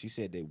conversation. She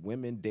said that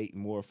women date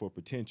more for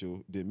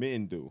potential than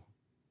men do,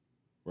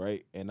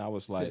 right? And I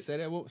was like, say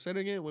that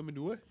again. Women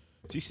do what?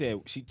 She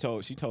said she's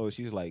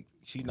like,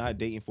 she's not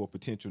dating for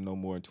potential no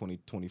more in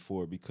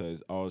 2024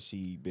 because all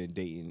she been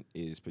dating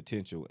is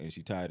potential, and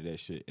she tired of that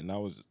shit. And I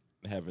was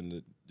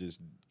having this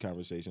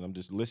conversation. I'm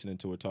just listening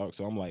to her talk.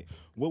 So I'm like,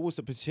 what was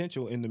the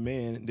potential in the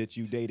man that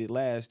you dated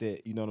last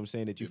that, you know what I'm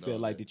saying, that you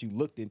felt like that you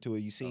looked into it,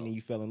 you seen and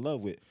you fell in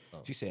love with?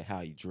 She said how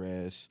he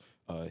dressed,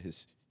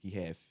 he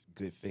had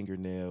good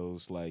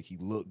fingernails, like he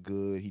looked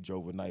good, he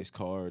drove a nice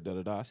car,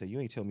 da-da-da. I said, you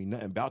ain't tell me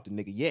nothing about the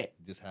nigga yet.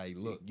 Just how he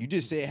looked. You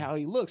just said how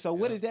he looked. So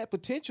what is that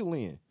potential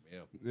in?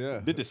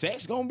 Yeah. Did the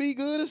sex gonna be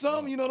good or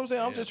something? You know what I'm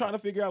saying? I'm just trying to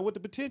figure out what the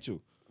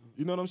potential.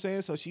 You know what I'm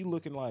saying? So she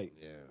looking like,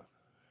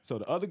 So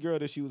the other girl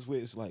that she was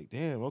with is like,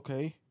 damn,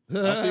 okay.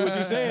 I see what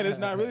you're saying. It's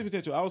not really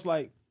potential. I was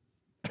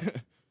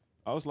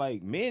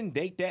like, men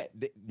date that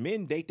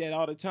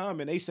all the time,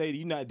 and they say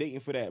you're not dating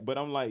for that. But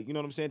I'm like, you know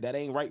what I'm saying? That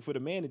ain't right for the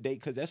man to date,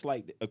 because that's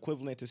like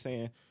equivalent to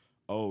saying,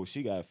 oh,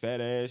 she got a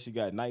fat ass, she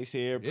got nice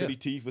hair, pretty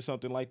teeth, or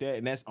something like that,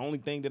 and that's the only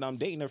thing that I'm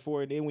dating her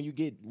for. And then when you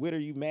get with her,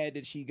 you mad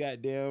that she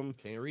goddamn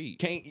can't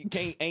read,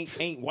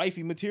 ain't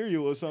wifey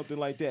material or something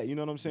like that. You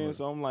know what I'm saying? Right.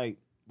 So I'm like,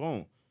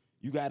 boom.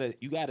 You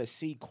gotta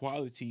see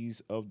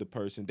qualities of the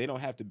person. They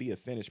don't have to be a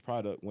finished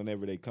product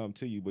whenever they come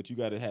to you, but you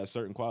gotta have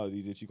certain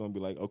qualities that you're gonna be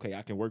like, okay,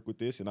 I can work with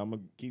this and I'm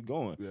gonna keep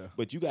going. Yeah.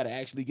 But you gotta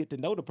actually get to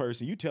know the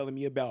person. You telling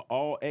me about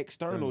all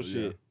external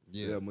shit.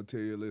 Yeah,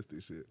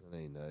 materialistic shit. That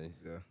ain't nice.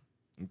 Yeah.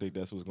 I think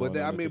that's what's going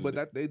on.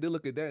 But they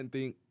look at that and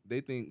think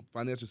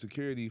financial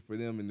security for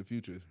them in the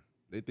future.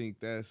 They think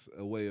that's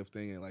a way of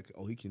thinking like,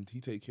 oh, he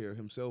take care of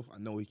himself. I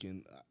know he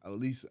can at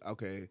least,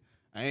 okay,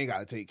 I ain't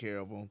gotta take care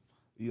of him.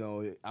 You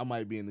know, I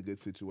might be in a good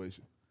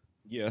situation.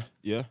 Yeah.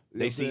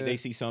 They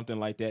see something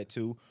like that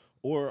too.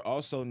 Or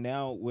also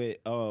now with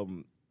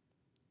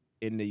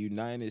in the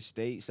United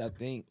States, I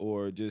think,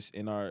 or just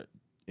in our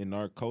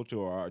culture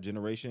or our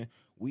generation,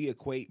 we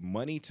equate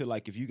money to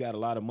like if you got a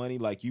lot of money,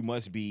 like you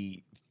must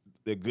be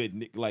the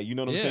good, like you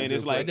know what I'm saying?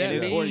 It's like, and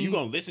it's, or you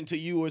gonna listen to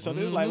you or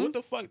something. It's like, what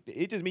the fuck?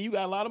 It just mean you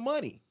got a lot of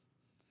money.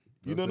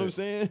 You know what I'm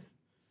saying?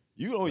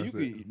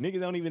 Niggas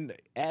don't even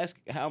ask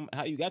how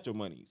you got your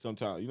money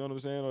sometimes. You know what I'm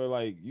saying? Or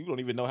like you don't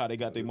even know how they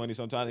got their money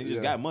sometimes. They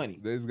just got money.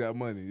 They just got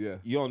money, yeah.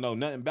 You don't know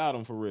nothing about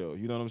them for real.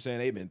 You know what I'm saying?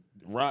 They've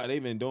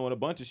been doing a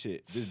bunch of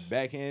shit. Just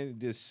backhand,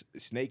 just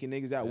snaking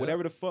niggas out.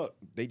 Whatever the fuck.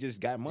 They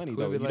just got money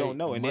though. You don't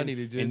know. And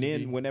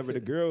then whenever the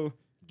girl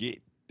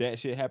get that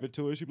shit happen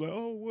to her, she be like,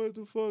 oh, what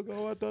the fuck?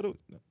 Oh, I thought it.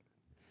 No.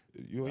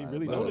 You ain't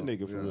really know the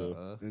nigga for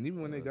real. And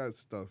even when they got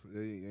stuff,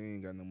 they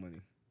ain't got no money.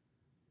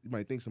 You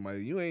might think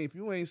somebody if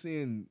you ain't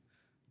seeing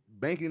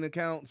banking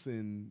accounts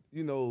and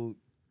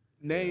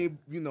name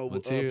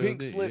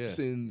pink slips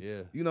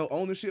and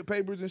ownership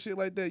papers and shit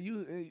like that,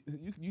 you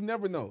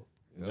never know.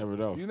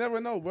 You never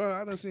know, bro.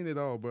 I done seen it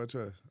all, bro.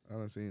 Trust. I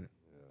done seen it.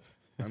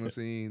 I done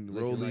seen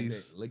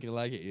Rollies looking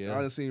like it. Yeah.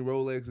 I done seen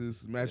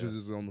Rolexes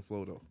mattresses on the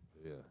floor though.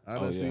 Yeah. I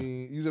done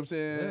seen. You know what I'm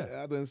saying?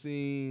 Yeah. I done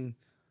seen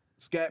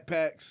Scat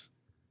Packs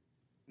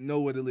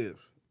know where to live.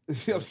 You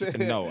know what I'm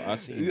saying? No, I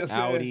seen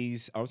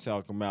Audis. I'm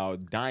talking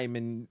about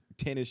diamond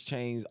tennis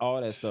chains,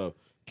 all that stuff.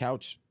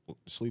 Couch,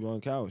 sleep on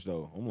the couch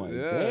though. I'm like,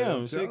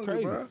 damn, shit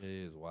crazy. It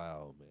is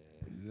wild, man.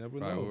 You never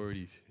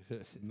Priorities. know.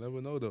 You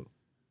never know though.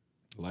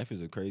 Life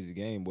is a crazy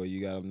game, boy.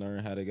 You gotta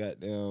learn how to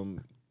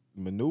goddamn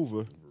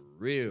maneuver.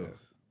 Real.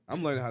 Yes.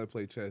 I'm learning how to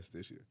play chess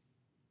this year.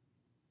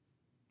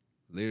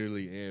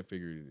 Literally and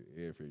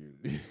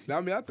figuratively.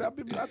 I mean, I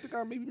think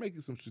I may be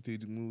making some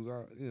strategic moves.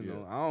 I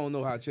don't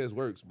know how chess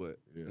works, but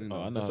I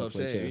know how to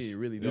play chess. You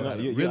really know how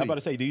to I'm about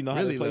to say, do you know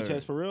how to play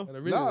chess for real?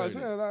 No, I'm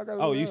saying I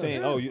gotta. Oh, you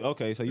saying? Oh,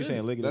 okay. So you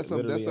saying that's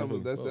something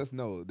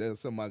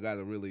I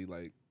gotta really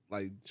like.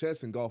 Like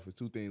chess and golf is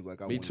two things.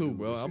 Like me too,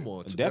 bro. I'm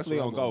on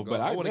definitely on golf,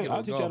 but I'll teach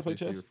you how to play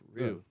chess for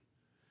real.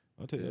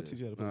 I'll teach you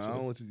how to play chess. I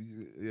don't want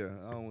you. Yeah,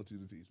 I don't want you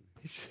to teach me.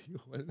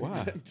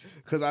 Why?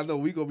 Because I know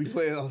we gonna be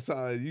playing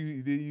outside.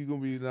 You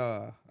gonna be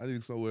I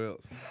need somewhere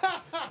else.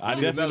 I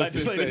definitely like to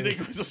play this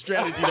nigga with some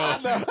strategy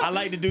though. I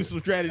like to do some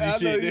strategy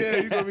shit. Yeah,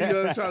 you gonna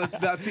be trying to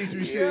not teach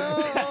me shit.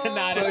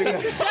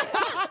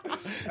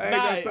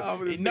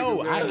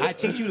 I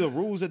teach you the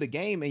rules of the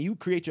game and you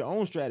create your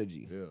own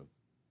strategy. Yeah.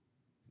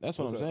 That's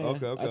what I'm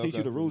saying. I teach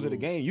you the rules of the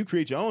game. You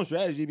create your own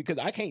strategy because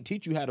I can't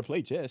teach you how to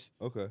play chess.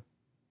 Okay.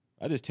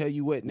 I just tell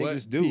you what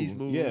niggas do.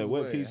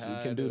 What piece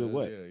can do to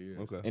what.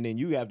 Yeah. Okay. And then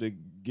you have to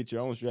get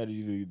your own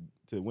strategy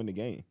to win the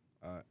game.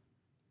 All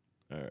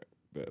right.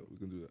 Bet. We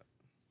can do that.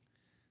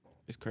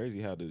 It's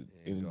crazy how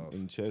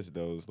in chess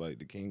though, it's like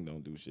the king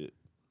don't do shit.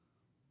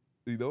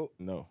 He don't?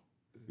 No.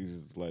 He's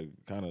just like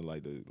kind of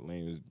like the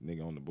lamest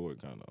nigga on the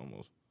board, kind of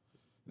almost.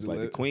 It's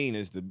like the queen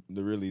is the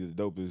really the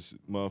dopest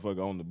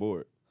motherfucker on the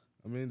board.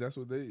 I mean, that's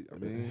what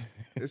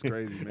it's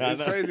crazy, man.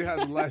 It's crazy how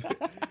the life,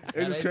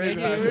 it's just crazy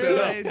how it's set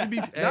up.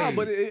 Nah,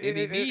 but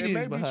it may be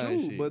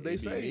true, but they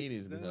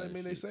say,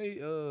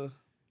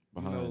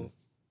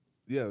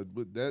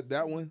 but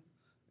that one,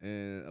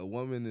 and a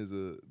woman is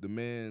the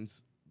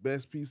man's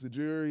best piece of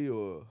jewelry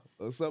or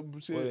something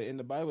shit. Well, in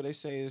the Bible, they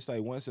say it's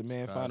like once a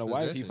man find a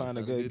wife, he find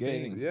a good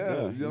game.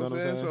 Yeah, you know what I'm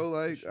saying? So,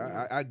 like,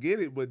 I get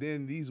it, but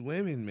then these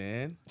women,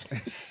 man.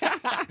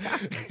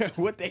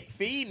 What they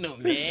feeding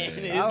them, man?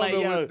 It's like,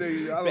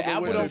 the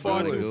apple don't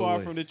fall too far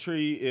from the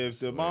tree. If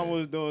the mama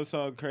was doing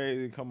something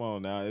crazy, come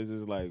on now. It's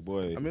just like,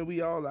 boy. I mean,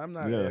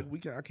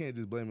 I can't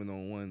just blame it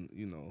on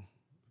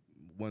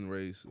one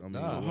race. I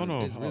mean, hold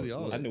on. It's really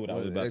all. I knew what I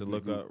was about to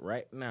look up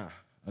right now.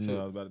 I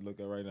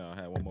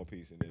had one more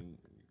piece, and then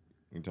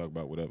we can talk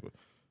about whatever.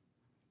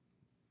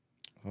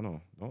 Hold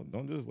on.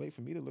 Don't just wait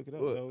for me to look it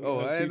up.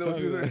 I didn't know what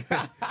you were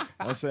saying.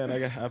 I'm saying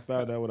I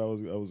found out what I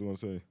was going to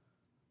say.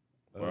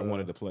 Or I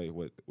wanted to play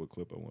what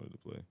clip I wanted to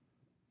play.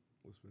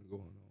 What's been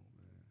going on,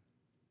 man?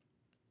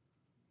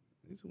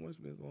 Ain't too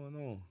much been going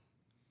on.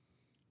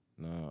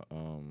 Nah.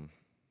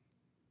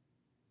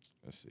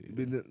 Let's see.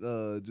 Been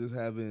just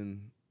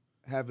having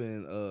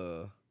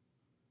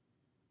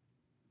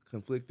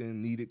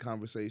conflicting, needed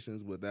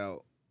conversations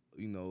without,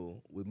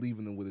 with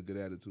leaving them with a good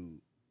attitude.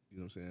 You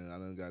know what I'm saying? I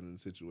done got in a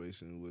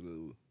situation with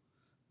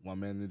my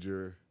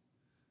manager,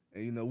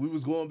 and we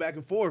was going back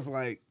and forth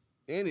like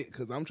in it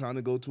because I'm trying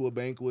to go to a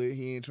banquet.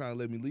 He ain't trying to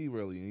let me leave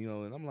early,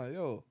 and I'm like,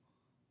 yo,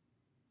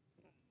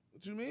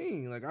 what you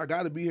mean? Like, I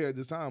got to be here at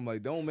this time.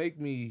 Like, don't make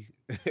me,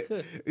 you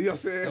know what I'm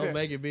saying? Don't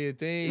make it be a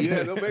thing.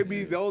 Yeah, don't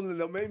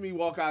make me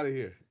walk out of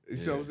here. You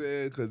know what I'm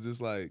saying? Because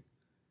it's like,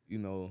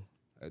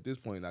 at this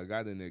point, I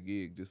got in that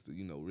gig just to,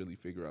 really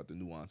figure out the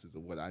nuances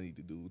of what I need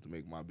to do to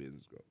make my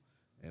business grow.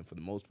 And for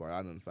the most part,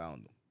 I done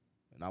found them.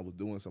 And I was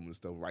doing some of the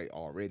stuff right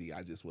already.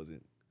 I just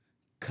wasn't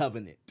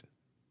covenant.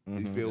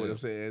 You feel what I'm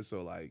saying?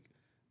 So, like,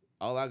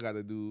 all I got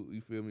to do,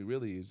 you feel me,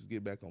 really is just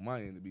get back on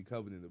my end to be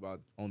covenant about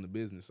on the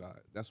business side.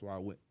 That's why I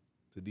went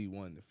to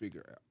D1 to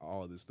figure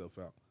all this stuff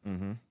out.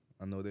 Mm-hmm.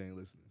 I know they ain't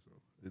listening, so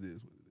it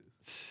is what it is.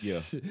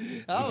 Yeah.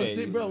 I was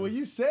thinking, bro, when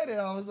you said it,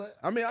 I was like,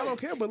 I mean, I don't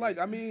care, but like,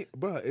 I mean,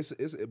 bro, it's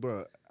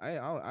bro.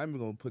 I'm even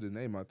gonna put his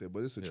name out there,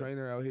 but it's a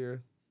trainer out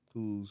here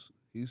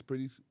he's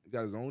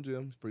got his own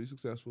gym, he's pretty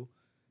successful.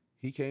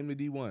 He came to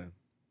D1,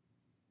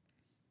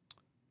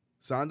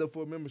 signed up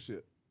for a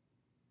membership,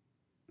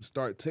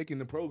 start taking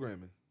the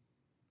programming.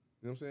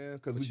 You know what I'm saying?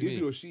 Because we give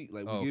you a sheet,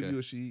 like give you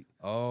a sheet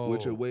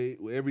with your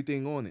weight, with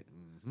everything on it.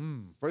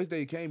 Mm-hmm. First day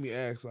he came, he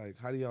asked like,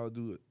 "How do y'all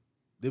do it?"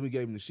 Then we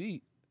gave him the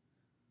sheet.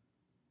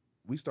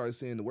 We started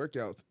seeing the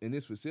workouts in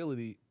this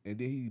facility, and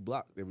then he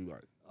blocked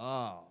everybody.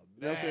 Oh,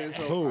 you know what I'm saying?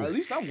 So at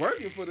least I'm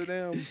working for the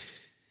damn.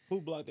 Who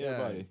blocked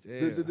everybody?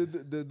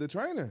 The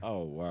trainer.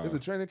 Oh wow! Because the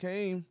trainer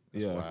came,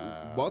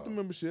 bought the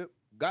membership,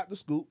 got the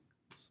scoop,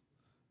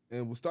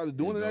 and we started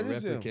doing it at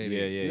his gym. Yeah.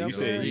 You know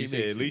you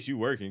said at least you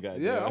working,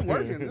 goddamn. Yeah, I'm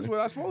working. That's what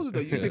I'm supposed to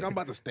do. You think I'm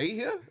about to stay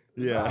here?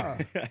 Yeah.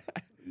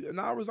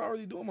 Nah, I was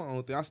already doing my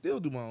own thing. I still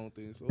do my own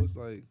thing. So it's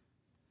like,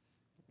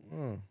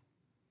 I'm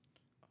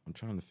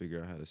trying to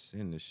figure out how to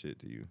send this shit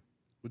to you.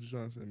 What you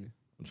trying to send me?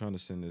 I'm trying to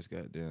send this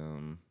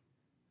goddamn.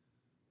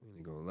 I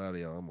ain't gonna lie to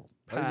y'all. I'm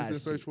Why you just in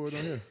search for it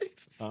on here?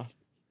 Huh?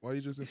 Why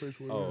you just in search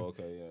for it? Oh,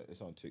 okay, yeah,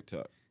 it's on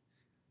TikTok.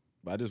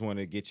 But I just want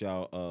to get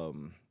y'all. Oh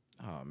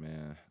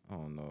man, I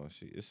don't know.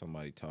 It's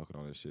somebody talking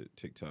on this shit.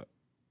 TikTok.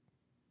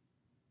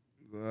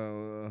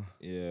 Yeah,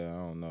 I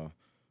don't know.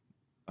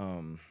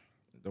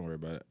 Don't worry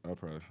about it. I'll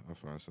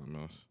find something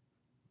else.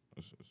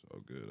 It's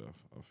all good.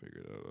 I'll figure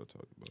it out. I'll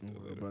talk about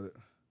that later. About it.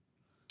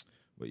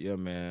 But yeah,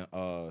 man.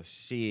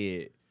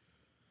 Shit.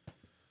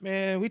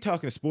 Man, we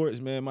talking sports,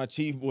 man. My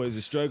Chief boys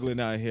are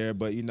struggling out here,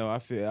 but you know, I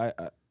feel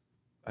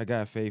I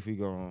got faith we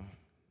gonna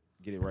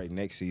get it right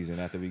next season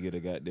after we get a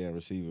goddamn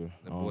receiver.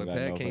 The boy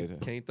Pat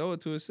can't throw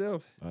it to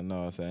himself. I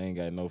know, so I ain't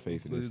got no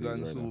faith in this season. Who got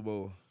in the Super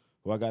Bowl?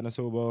 Who I got in the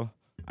Super Bowl?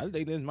 I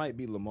think this might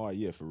be Lamar,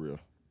 for real.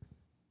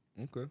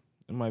 Okay.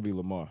 It might be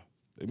Lamar.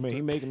 He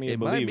making me a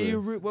believer. It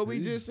might be what we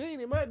just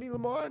seen. It might be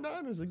Lamar and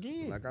Niners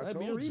again. Like I might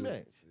told be a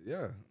rematch. You.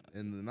 Yeah,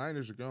 and the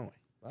Niners are going.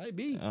 Might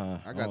be. I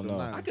got the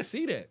Niners. I can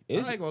see that. I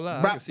ain't gonna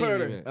lie. Brock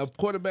Purdy, a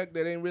quarterback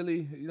that ain't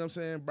really, you know what I'm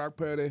saying? Brock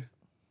Purdy,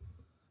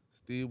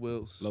 Steve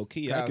Wilkes. Low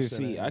key, I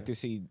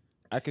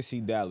can see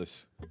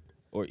Dallas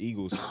or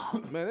Eagles.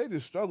 Man, they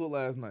just struggled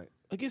last night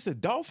against the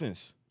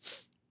Dolphins.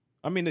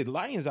 I mean the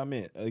Lions.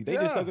 They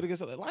just struggled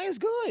against the Lions.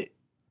 Good.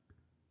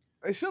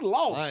 They should have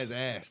lost. Lions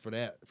asked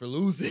for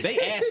losing. They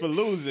asked for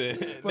losing.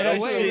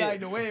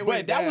 The way it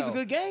went that down. was a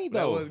good game, though.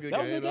 That was a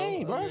good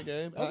game, bro. It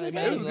was a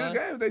good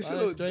game. They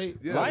should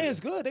have. Yeah. Lions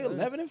good. They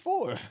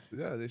 11-4.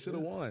 Yeah, they should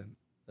have won.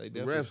 They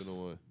definitely should have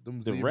won.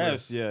 The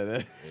refs,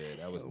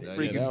 that was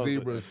freaking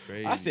zebras.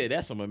 Crazy. I said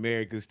that's some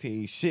America's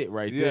team shit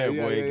right there,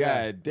 boy.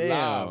 God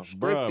damn,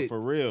 bro, for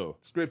real.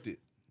 Scripted.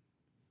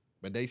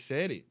 But they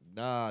said it.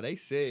 Nah, they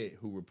said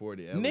who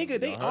reported. Nigga,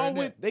 they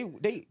always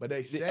but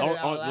they said on, it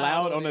out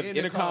loud on the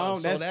intercom.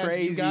 So that's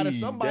crazy.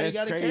 Somebody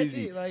got to catch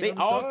it. Like, they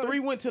all three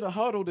went to the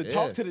huddle to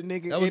talk to the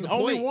nigga, and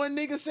only one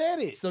nigga said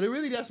it. So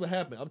that's what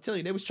happened. I'm telling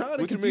you, they was trying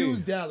to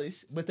confuse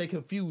Dallas, but they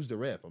confused the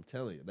ref. I'm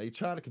telling you, they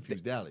tried to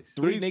confuse Dallas.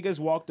 Three niggas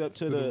walked up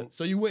to the.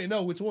 So you wouldn't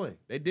know which one.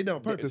 They did that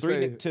on purpose.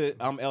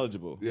 I'm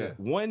eligible. Yeah.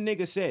 One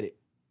nigga said it.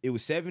 It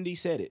was 70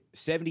 said it.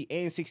 70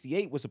 and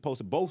 68 was supposed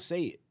to both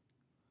say it.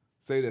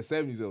 Say that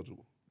 70's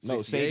eligible. No,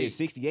 say that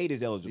 68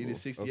 is eligible. He did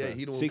 68. Okay.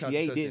 He don't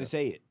 68 didn't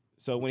say it.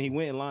 So when he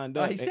went and lined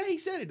up, he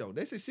said it though.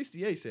 They said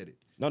 68 said it.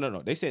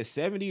 No. They said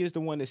 70 is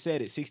the one that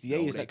said it.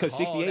 68 is because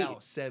 68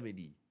 out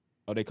 70.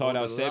 Oh, they called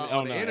out 70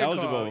 on the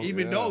eligible.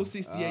 Even though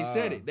 68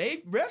 said it,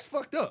 they refs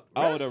fucked up.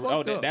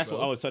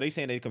 So they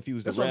saying they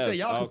confused the refs. That's what I'm saying.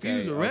 Y'all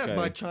confused the refs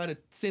by trying to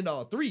send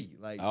all three.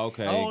 Like, I don't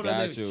know if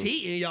they was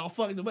cheating. Y'all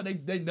fucking, but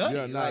they nutty.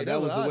 Yeah, nah, that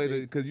was the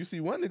way because you see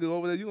one nigga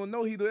over there, you gonna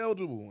know he the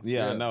eligible one.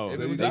 Yeah, I know.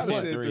 They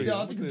said three.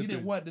 Because you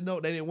didn't want to know.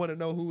 They didn't want to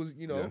know who was.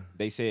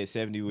 They said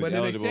 70 was eligible. But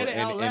eligible. they said it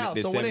out loud.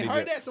 So when they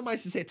heard that, somebody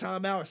should say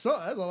timeout or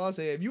something. That's all I'm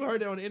saying. If you heard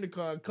that on the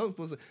intercom, coach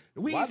supposed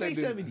to. We didn't say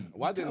 70.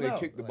 Why didn't they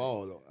kick the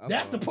ball though?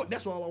 That's the point.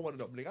 That's all I want to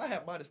know. Nigga, I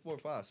have minus 4 or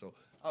 5, so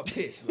I'm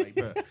pissed. Like,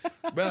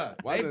 bro,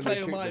 they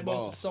play with my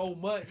emotions so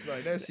much.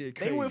 Like, that shit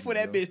crazy. They went for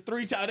that bitch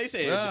 3 times. They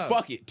said,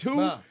 fuck it,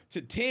 2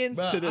 to 10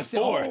 to the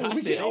 4. I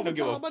said, I don't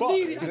give a fuck. I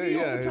need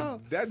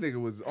overtime. That nigga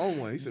was on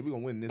one. He said, we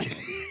gonna win this one.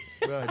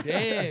 Bro,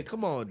 Dan,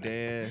 come on,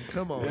 Dan.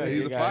 Come on. Yeah,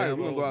 he's a fighter.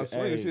 We're gonna go out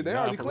swinging shit. They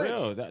already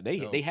clinched.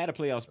 They had a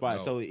playoff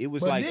spot, so it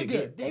was like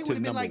nigga, they would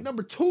have been like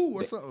number 2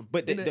 or something.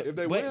 But if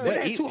they win,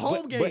 they had 2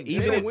 home games.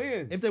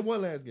 If they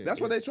won last game. That's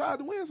what they tried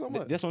to win so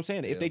much. That's what I'm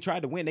saying. If they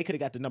tried to win, they could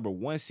have got the number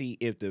 1 seed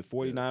if the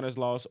 49ers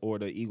lost or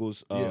the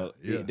Eagles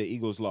the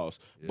Eagles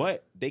lost.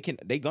 But they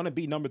gonna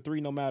be number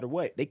 3 no matter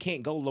what. They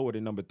can't go lower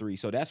than number 3.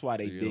 So that's why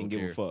they didn't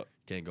give a fuck.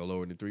 Can't go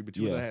lower than 3, but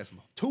you would have had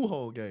 2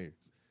 home games.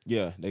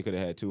 Yeah, they could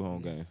have had 2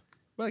 home games.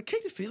 But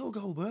kick the field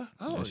goal, bro.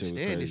 I don't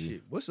understand this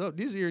shit. What's up?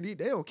 This year, they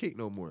don't kick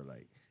no more.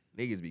 Like,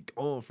 niggas be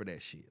going for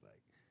that shit.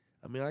 Like,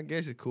 I mean, I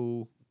guess it's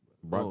cool.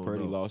 Brock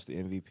Purdy lost the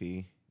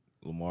MVP.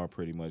 Lamar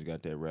pretty much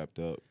got that wrapped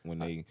up when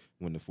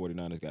the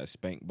 49ers got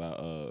spanked by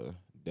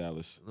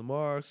Dallas.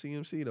 Lamar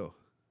CMC, though.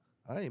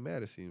 I ain't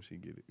mad at CMC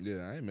get it.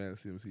 Yeah, I ain't mad at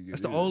CMC get it.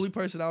 That's the only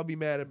person I'll be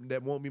mad at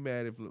that won't be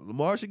mad if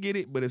Lamar should get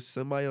it, but if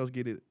somebody else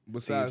get it,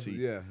 besides, CMC.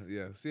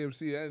 yeah.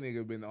 CMC, that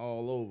nigga been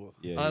all over.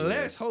 Yeah,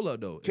 unless, hold up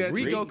though. If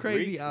Reed go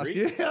crazy, I'll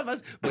still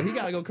have but he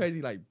gotta go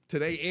crazy like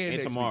today and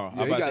next tomorrow.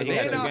 Week.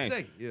 Yeah, I'll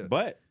say. Yeah.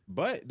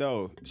 But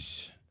though,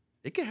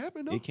 it can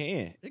happen though. It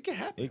can. It can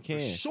happen. It can.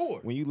 For sure.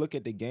 When you look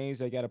at the games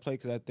they got to play,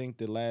 because I think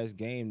the last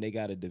game they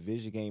got a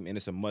division game and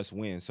it's a must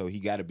win, so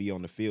he got to be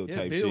on the field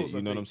type Bills, shit.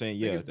 You know what I'm saying?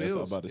 Yeah, that's what I'm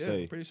about to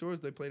say. Pretty sure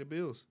they play the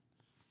Bills.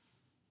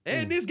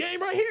 And this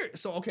game right here.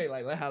 So okay,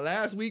 like how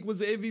last week was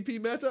the MVP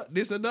matchup.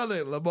 This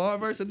another Lamar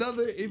versus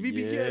another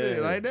MVP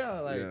candidate right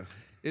now. Like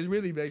it's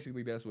really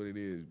basically that's what it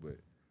is. But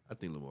I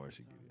think Lamar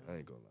should get it. I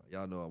ain't gonna lie.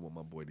 Y'all know I want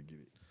my boy to get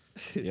it.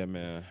 Yeah,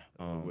 man.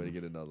 I'm going to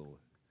get another one.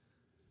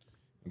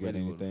 You got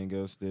anything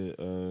else that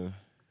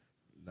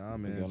nah,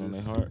 man, got on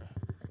their heart?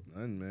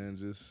 Nothing, man.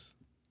 Just,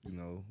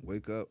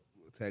 wake up,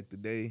 attack the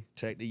day.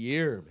 Attack the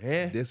year,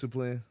 man.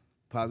 Discipline,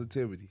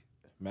 positivity.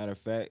 Matter of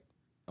fact,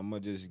 I'm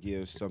going to just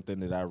give something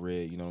that I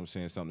read, you know what I'm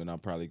saying, something I'm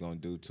probably going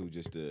to do too,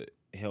 just to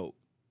help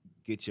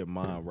get your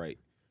mind right.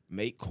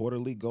 Make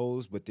quarterly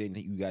goals, but then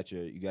you got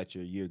your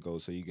year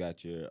goals. So you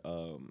got your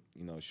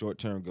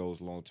short-term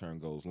goals, long-term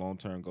goals.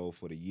 Long-term goal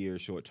for the year,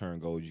 short-term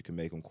goals, you can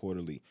make them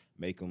quarterly.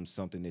 Make them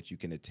something that you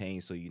can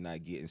attain so you're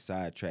not getting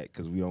sidetracked,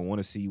 because we don't want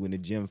to see you in the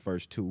gym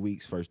first 2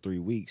 weeks, first 3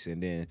 weeks,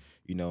 and then,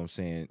 you know what I'm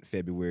saying,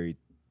 February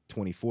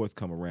 24th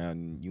come around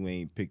and you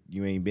ain't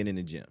been in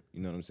the gym.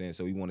 You know what I'm saying?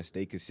 So we want to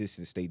stay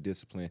consistent, stay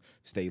disciplined,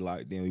 stay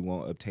locked in. We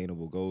want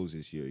obtainable goals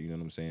this year. You know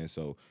what I'm saying?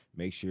 So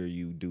make sure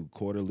you do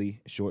quarterly,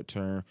 short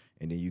term,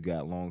 and then you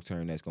got long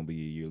term. That's gonna be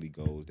your yearly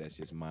goals. That's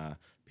just my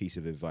piece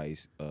of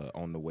advice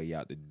on the way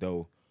out the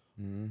door.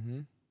 Mm-hmm.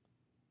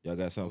 Y'all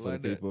got something for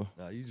the people?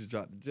 Nah, you just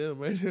dropped the gym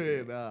right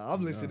there. Nah,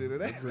 I'm listening to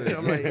that.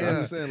 I'm like,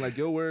 I'm just saying, like,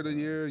 your word of the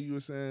year, you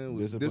were saying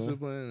was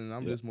discipline, and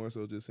I'm just more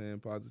so just saying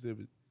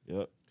positivity.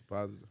 Yep.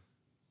 Positive.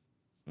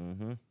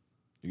 Mm-hmm.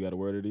 You got a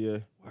word of the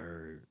year?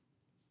 Word.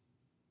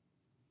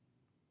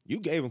 You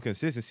gave him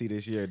consistency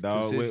this year,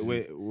 dog. With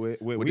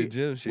the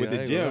gym shit. With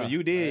the gym,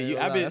 you did.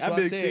 I've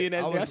been seeing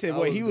that. I said,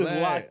 boy, he was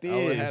locked in.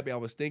 I was happy. I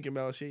was thinking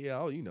about shit.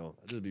 Yeah, I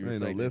just be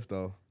reflecting. Ain't no lift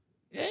though.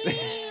 Yeah,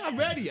 I'm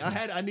ready.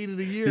 I needed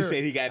a year. He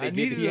said he had to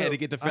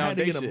get the foundation. I had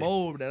to get a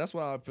mold. That's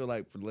why I feel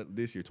like for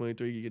this year,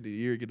 23, you get the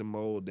year, get the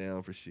mold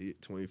down for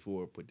shit.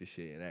 24, put this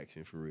shit in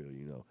action for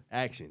real.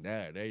 Action.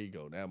 There you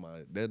go.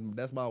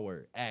 That's my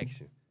word.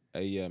 Action.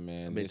 Hey, yeah,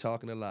 man. I've been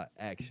talking a lot.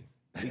 Action.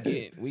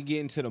 We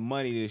getting to the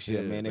money this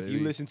year, man. If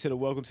you listen to the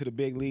Welcome to the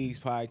Big Leagues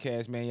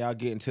podcast, man, y'all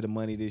getting to the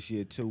money this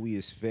year too. We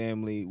as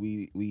family,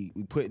 we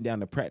putting down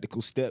the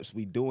practical steps.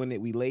 We doing it.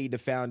 We laid the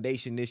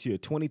foundation this year.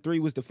 23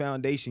 was the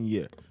foundation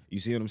year. You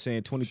see what I'm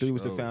saying? 23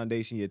 was the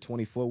foundation year.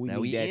 24, we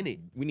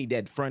need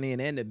that front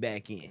end and the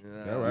back end.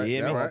 All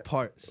right. All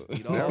parts. We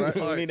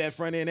need that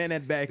front end and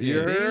that back end.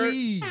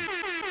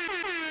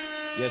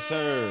 Yes,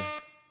 sir.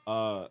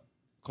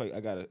 Quake,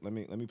 I got it. Let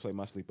me play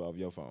my sleep off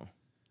your phone.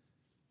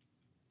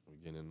 We're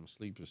getting them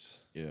sleepers.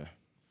 Yeah.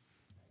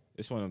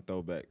 This one I'm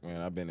throwback, man.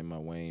 I've been in my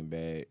Wayne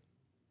bag.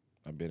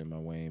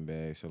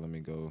 So let me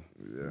go.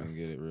 Yeah. Let me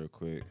get it real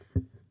quick.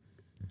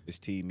 It's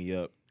teed me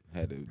up.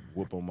 Had to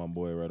whoop on my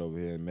boy right over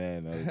here,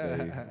 man, the other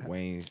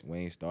day.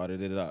 Wayne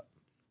started it up.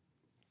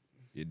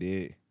 You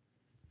did.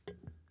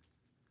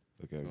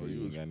 Look at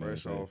you was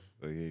fresh off.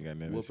 Look, he ain't got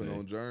nothing whooping to say.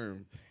 on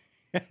germ.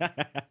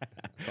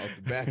 Off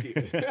the back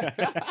it.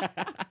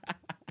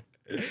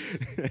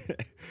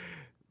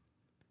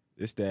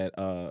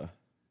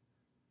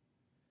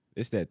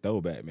 It's that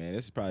throwback, man.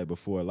 This is probably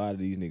before a lot of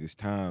these niggas'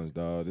 times,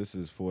 dog. This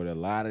is for a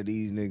lot of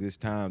these niggas'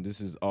 time.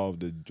 This is all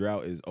the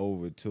drought is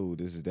over too.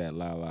 This is that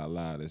la la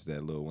la. This is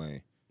that Lil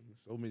Wayne.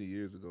 So many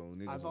years ago,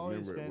 niggas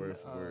remember it word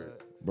for word.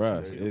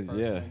 Bruh,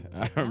 yeah,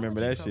 I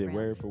remember that shit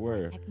word for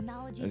word.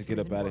 Let's get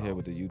up out of here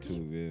with the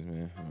YouTube vids,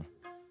 man.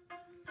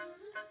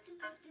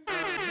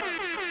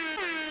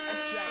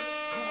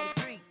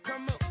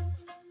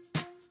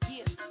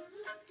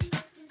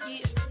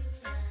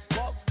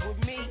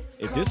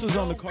 If this was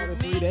on the Carter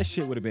 3, that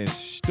shit would have been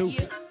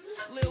stupid.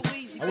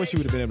 I wish you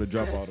would have been able to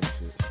drop all them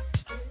shit.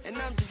 And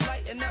I'm just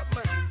lighting up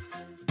my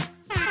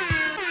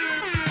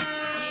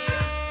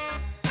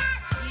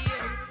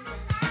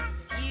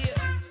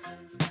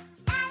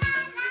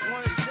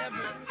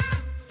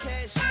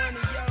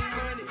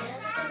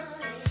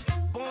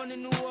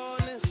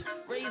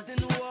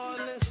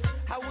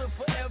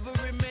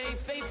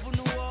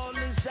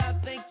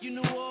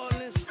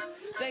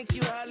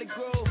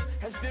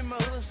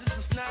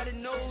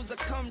I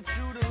come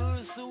through the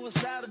hood,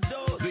 suicidal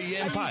doors. The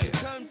Empire. I used to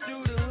come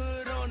through the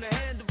hood on the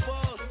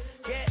handlebars.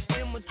 Gat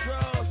in my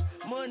drawers,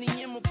 money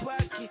in my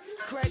pocket,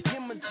 crack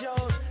in my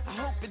jaws. I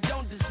hope it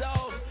don't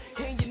dissolve.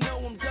 And you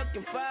know I'm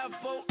ducking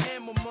 5-4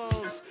 and my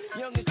moms.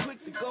 Young and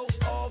quick to go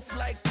off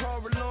like car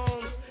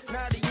alarms.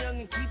 Now the young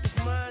and keep his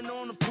mind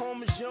on the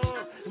Parmesan.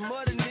 The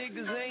mother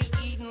niggas ain't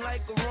eating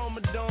like a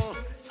Ramadan.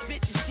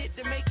 Spit the shit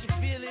to make you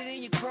feel it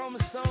in your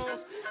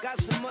chromosomes. Got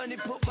some money,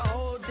 put my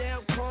whole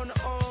damn corner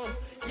on.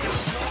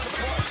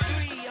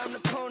 I'm the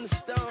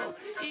cornerstone.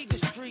 Eagle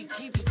Street,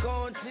 keep it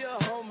going till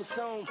home is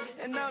home.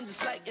 And I'm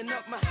just lighting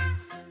up my.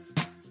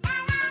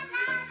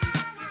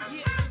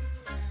 Yeah.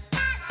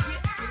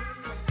 Yeah.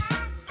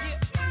 Yeah.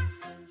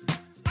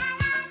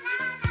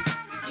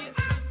 Yeah.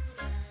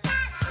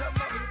 Come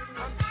on,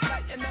 I'm just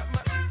lighting up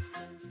my.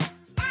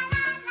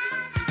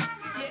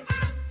 Yeah.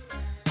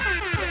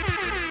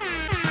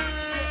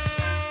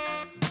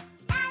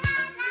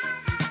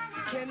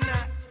 Can I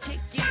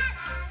kick it?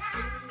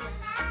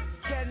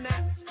 Can I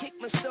kick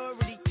my story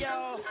to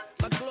y'all?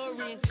 My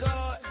glory in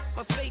God,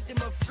 my faith in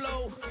my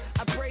flow.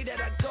 I pray that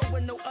I go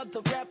where no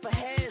other rapper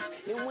has.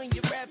 And when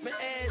you're rapping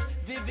as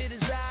vivid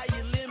as I,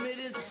 your limit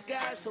is the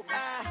sky. So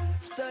I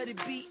study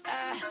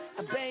B.I.,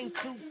 I bang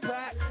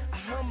Tupac, I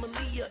hum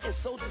Aaliyah, and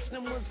Soulja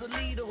Slim was a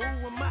leader.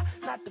 Who am I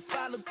not to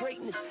follow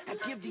greatness? I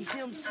give these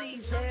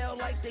MCs hell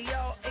like they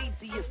all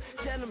atheists.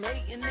 Tell them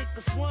hating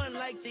niggas won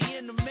like they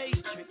in the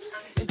Matrix.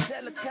 And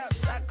tell the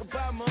cops I could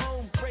buy my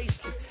own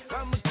bracelets.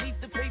 I'ma keep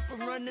the paper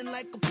running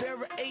like a pair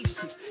of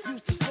aces.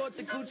 Used to sport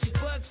the Gucci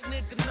bucks,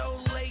 nigga, no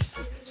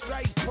laces.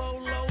 Straight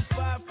polo,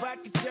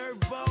 5-pocket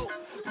turbo.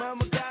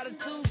 Mama got a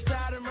tooth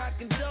tied and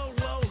rockin'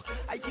 dolo.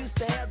 I used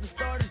to have the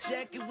starter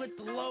jacket with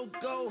the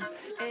logo.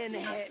 And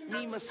it had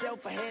me,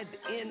 myself, I had the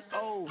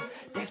N.O.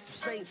 That's the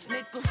Saints,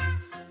 nigga.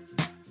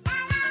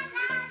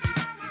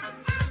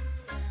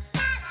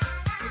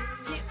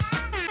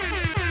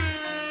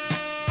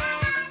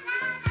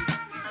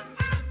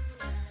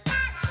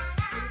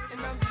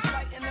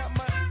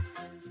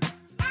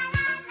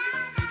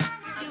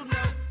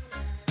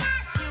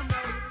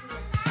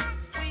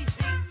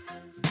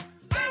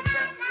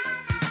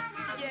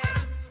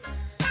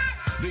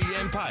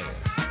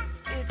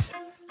 It's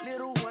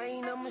Lil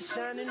Wayne, I'ma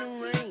shine in the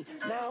rain.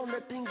 Now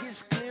nothing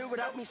gets clear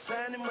without me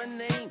signing my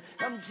name.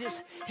 I'm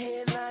just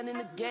headlining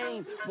the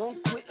game.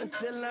 Won't quit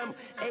until I'm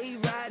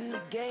A-riding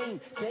the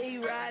game. They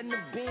riding the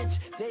bench,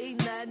 they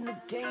not in the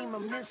game. I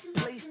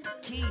misplaced the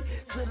key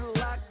to the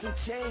lock and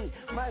chain.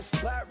 My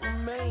spot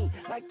remain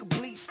like a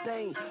bleach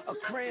stain, a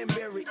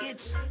cranberry.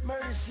 It's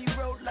murder she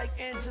wrote like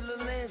Angela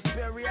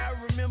Lansbury. I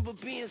remember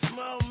being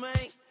small,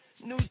 man.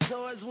 New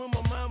toys when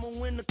my mama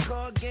win the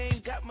car game.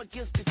 Got my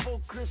gifts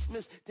before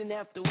Christmas, didn't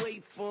have to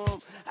wait for them.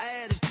 I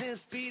had a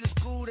 10-speed, a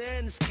scooter,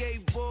 and a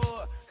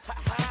skateboard.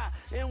 Ha-ha,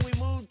 and we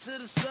moved to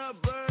the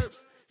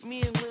suburbs.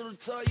 Me and little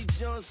Toya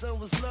Johnson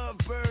was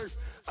lovebirds.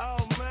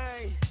 Oh,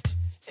 man,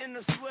 and I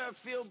swear I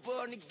feel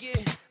born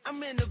again.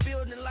 I'm in the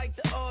building like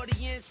the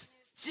audience,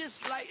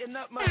 just lighting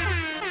up my...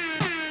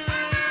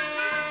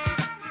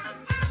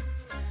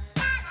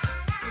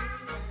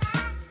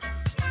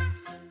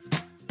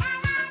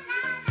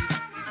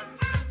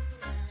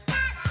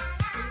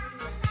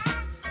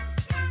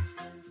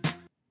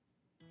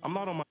 I'm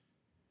not on my.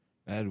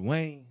 That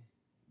Wayne,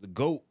 the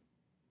GOAT.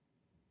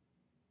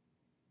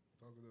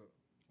 Talk it up.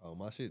 Oh,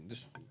 my shit.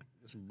 This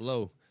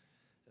Blow.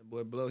 That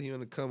boy Blow, he on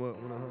the come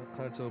up when I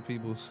Honcho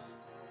Peoples.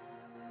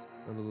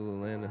 Another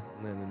little Atlanta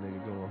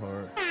nigga going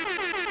hard.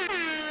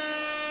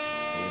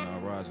 And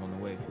our ride's on the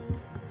way.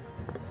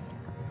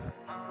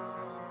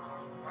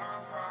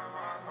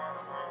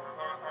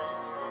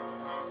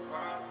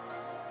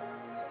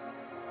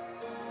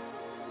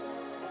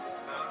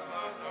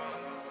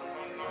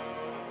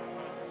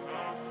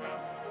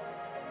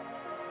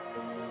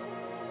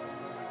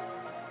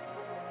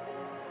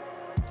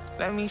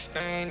 Let me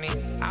stand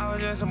it. I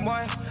was just a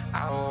boy.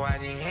 I was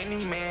watching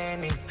Henny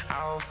Manny.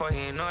 I was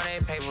fucking all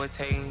that paper,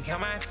 taking care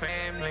of my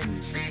family.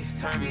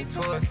 Streets turned me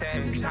to a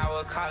savage. I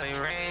was calling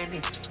Randy.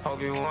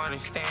 Hope you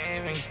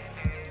understand me.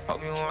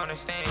 Hope you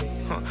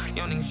understand.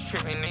 Young niggas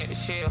tripping at the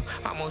shell.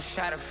 Almost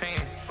shot a fan.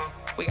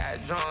 We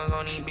got drones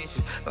on these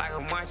bitches like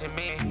a marching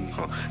band.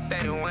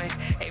 31,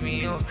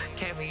 ABM,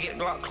 can't forget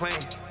Glock clan.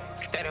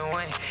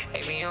 31,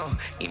 ABM,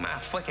 eat my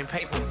fucking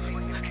paper.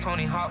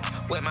 Tony Hawk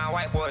with my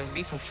white boys,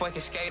 these some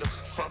fucking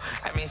skaters.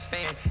 I been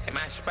staying in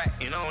my spot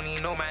and I don't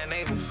even know my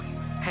neighbors.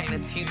 Hang the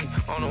TV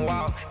on the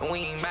wall and we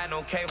ain't buy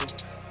no cable.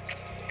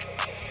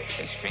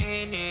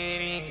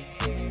 Xfinity,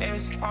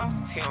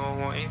 SRT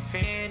on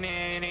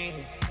Infinity.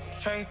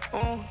 Trey,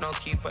 no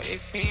keeper,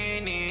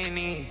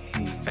 Infinity.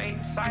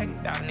 Fake sight,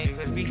 y'all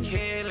niggas be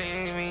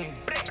killing me.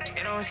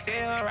 And I'm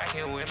still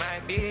rocking with my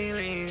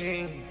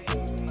Billy.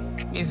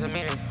 It's a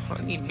minute,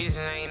 these bitches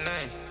ain't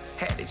nothing.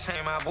 Had to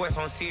change my voice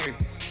on Siri.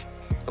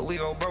 But we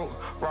go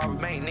broke, rob a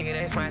bank, nigga,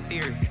 that's my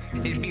theory.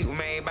 This beat was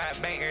made by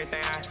a bank,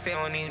 everything I say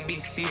on these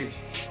be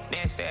serious.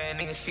 Nasty ass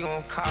nigga, she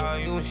gon' call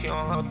you, she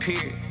on her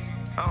period.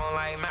 I don't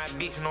like my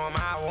bitch, normal,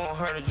 I want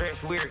her to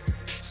dress weird.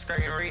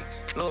 Skirting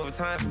Ricks, Louis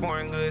Vuitton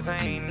sporting goods, I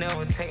ain't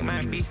never take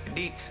my bitch to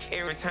dicks.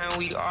 Every time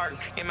we argue,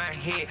 in my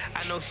head,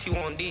 I know she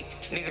want dick.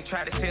 Nigga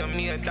try to sell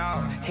me a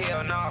dog,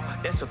 hell no,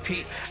 that's a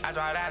peak. I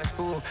dropped out of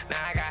school, now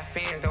I got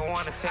fans that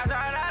wanna take. I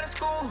dropped out of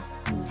school,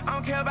 I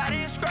don't care about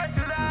these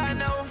scratches, I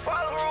never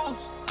follow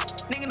rules.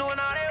 Nigga doing all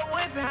that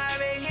whipping, I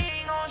bet he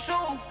ain't gon'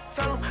 shoot.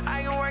 Tell him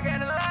I can work at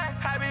the lot,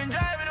 I been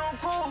driving on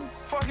cool.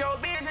 Fuck your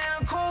bitch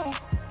in a cool.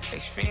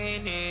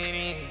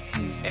 Xfinity,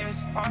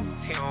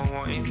 SRT on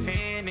want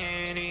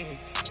infinity.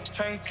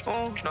 Trey,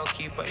 no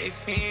keeper,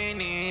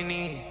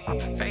 infinity.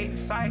 Fake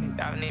sight,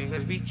 y'all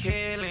niggas be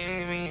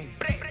killing me.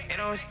 And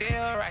I'm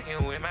still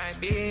rocking with my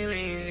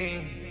Billie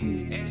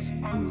Jean.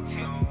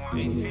 SRT on want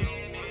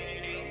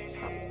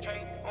infinity.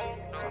 Trey,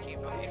 no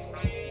keeper,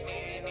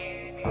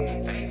 infinity.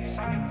 Fake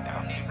sight,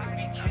 y'all niggas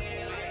be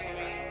killing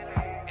me.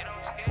 And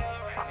I'm still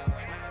rocking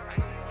with my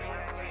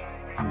Billie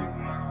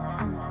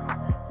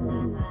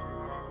Jean.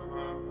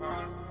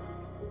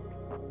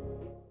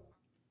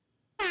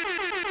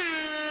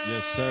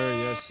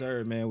 Yes,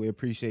 sir, man. We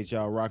appreciate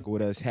y'all rocking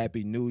with us.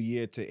 Happy New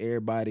Year to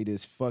everybody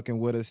that's fucking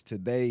with us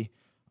today.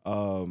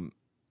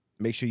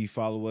 Make sure you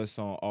follow us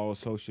on all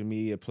social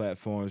media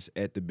platforms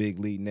at the Big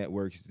League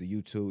Network. It's the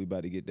YouTube. We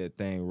about to get that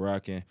thing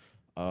rocking.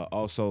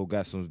 Also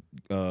got some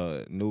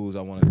news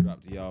I want to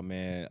drop to y'all,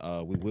 man.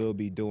 We will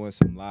be doing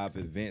some live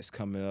events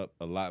coming up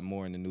a lot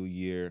more in the new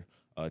year.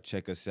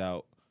 Check us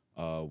out.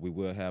 We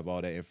will have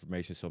all that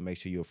information, so make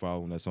sure you're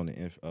following us on the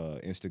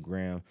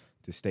Instagram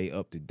to stay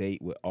up to date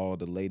with all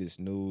the latest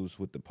news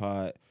with the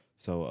pod.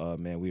 So,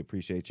 man, we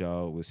appreciate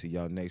y'all. We'll see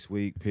y'all next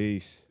week.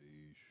 Peace.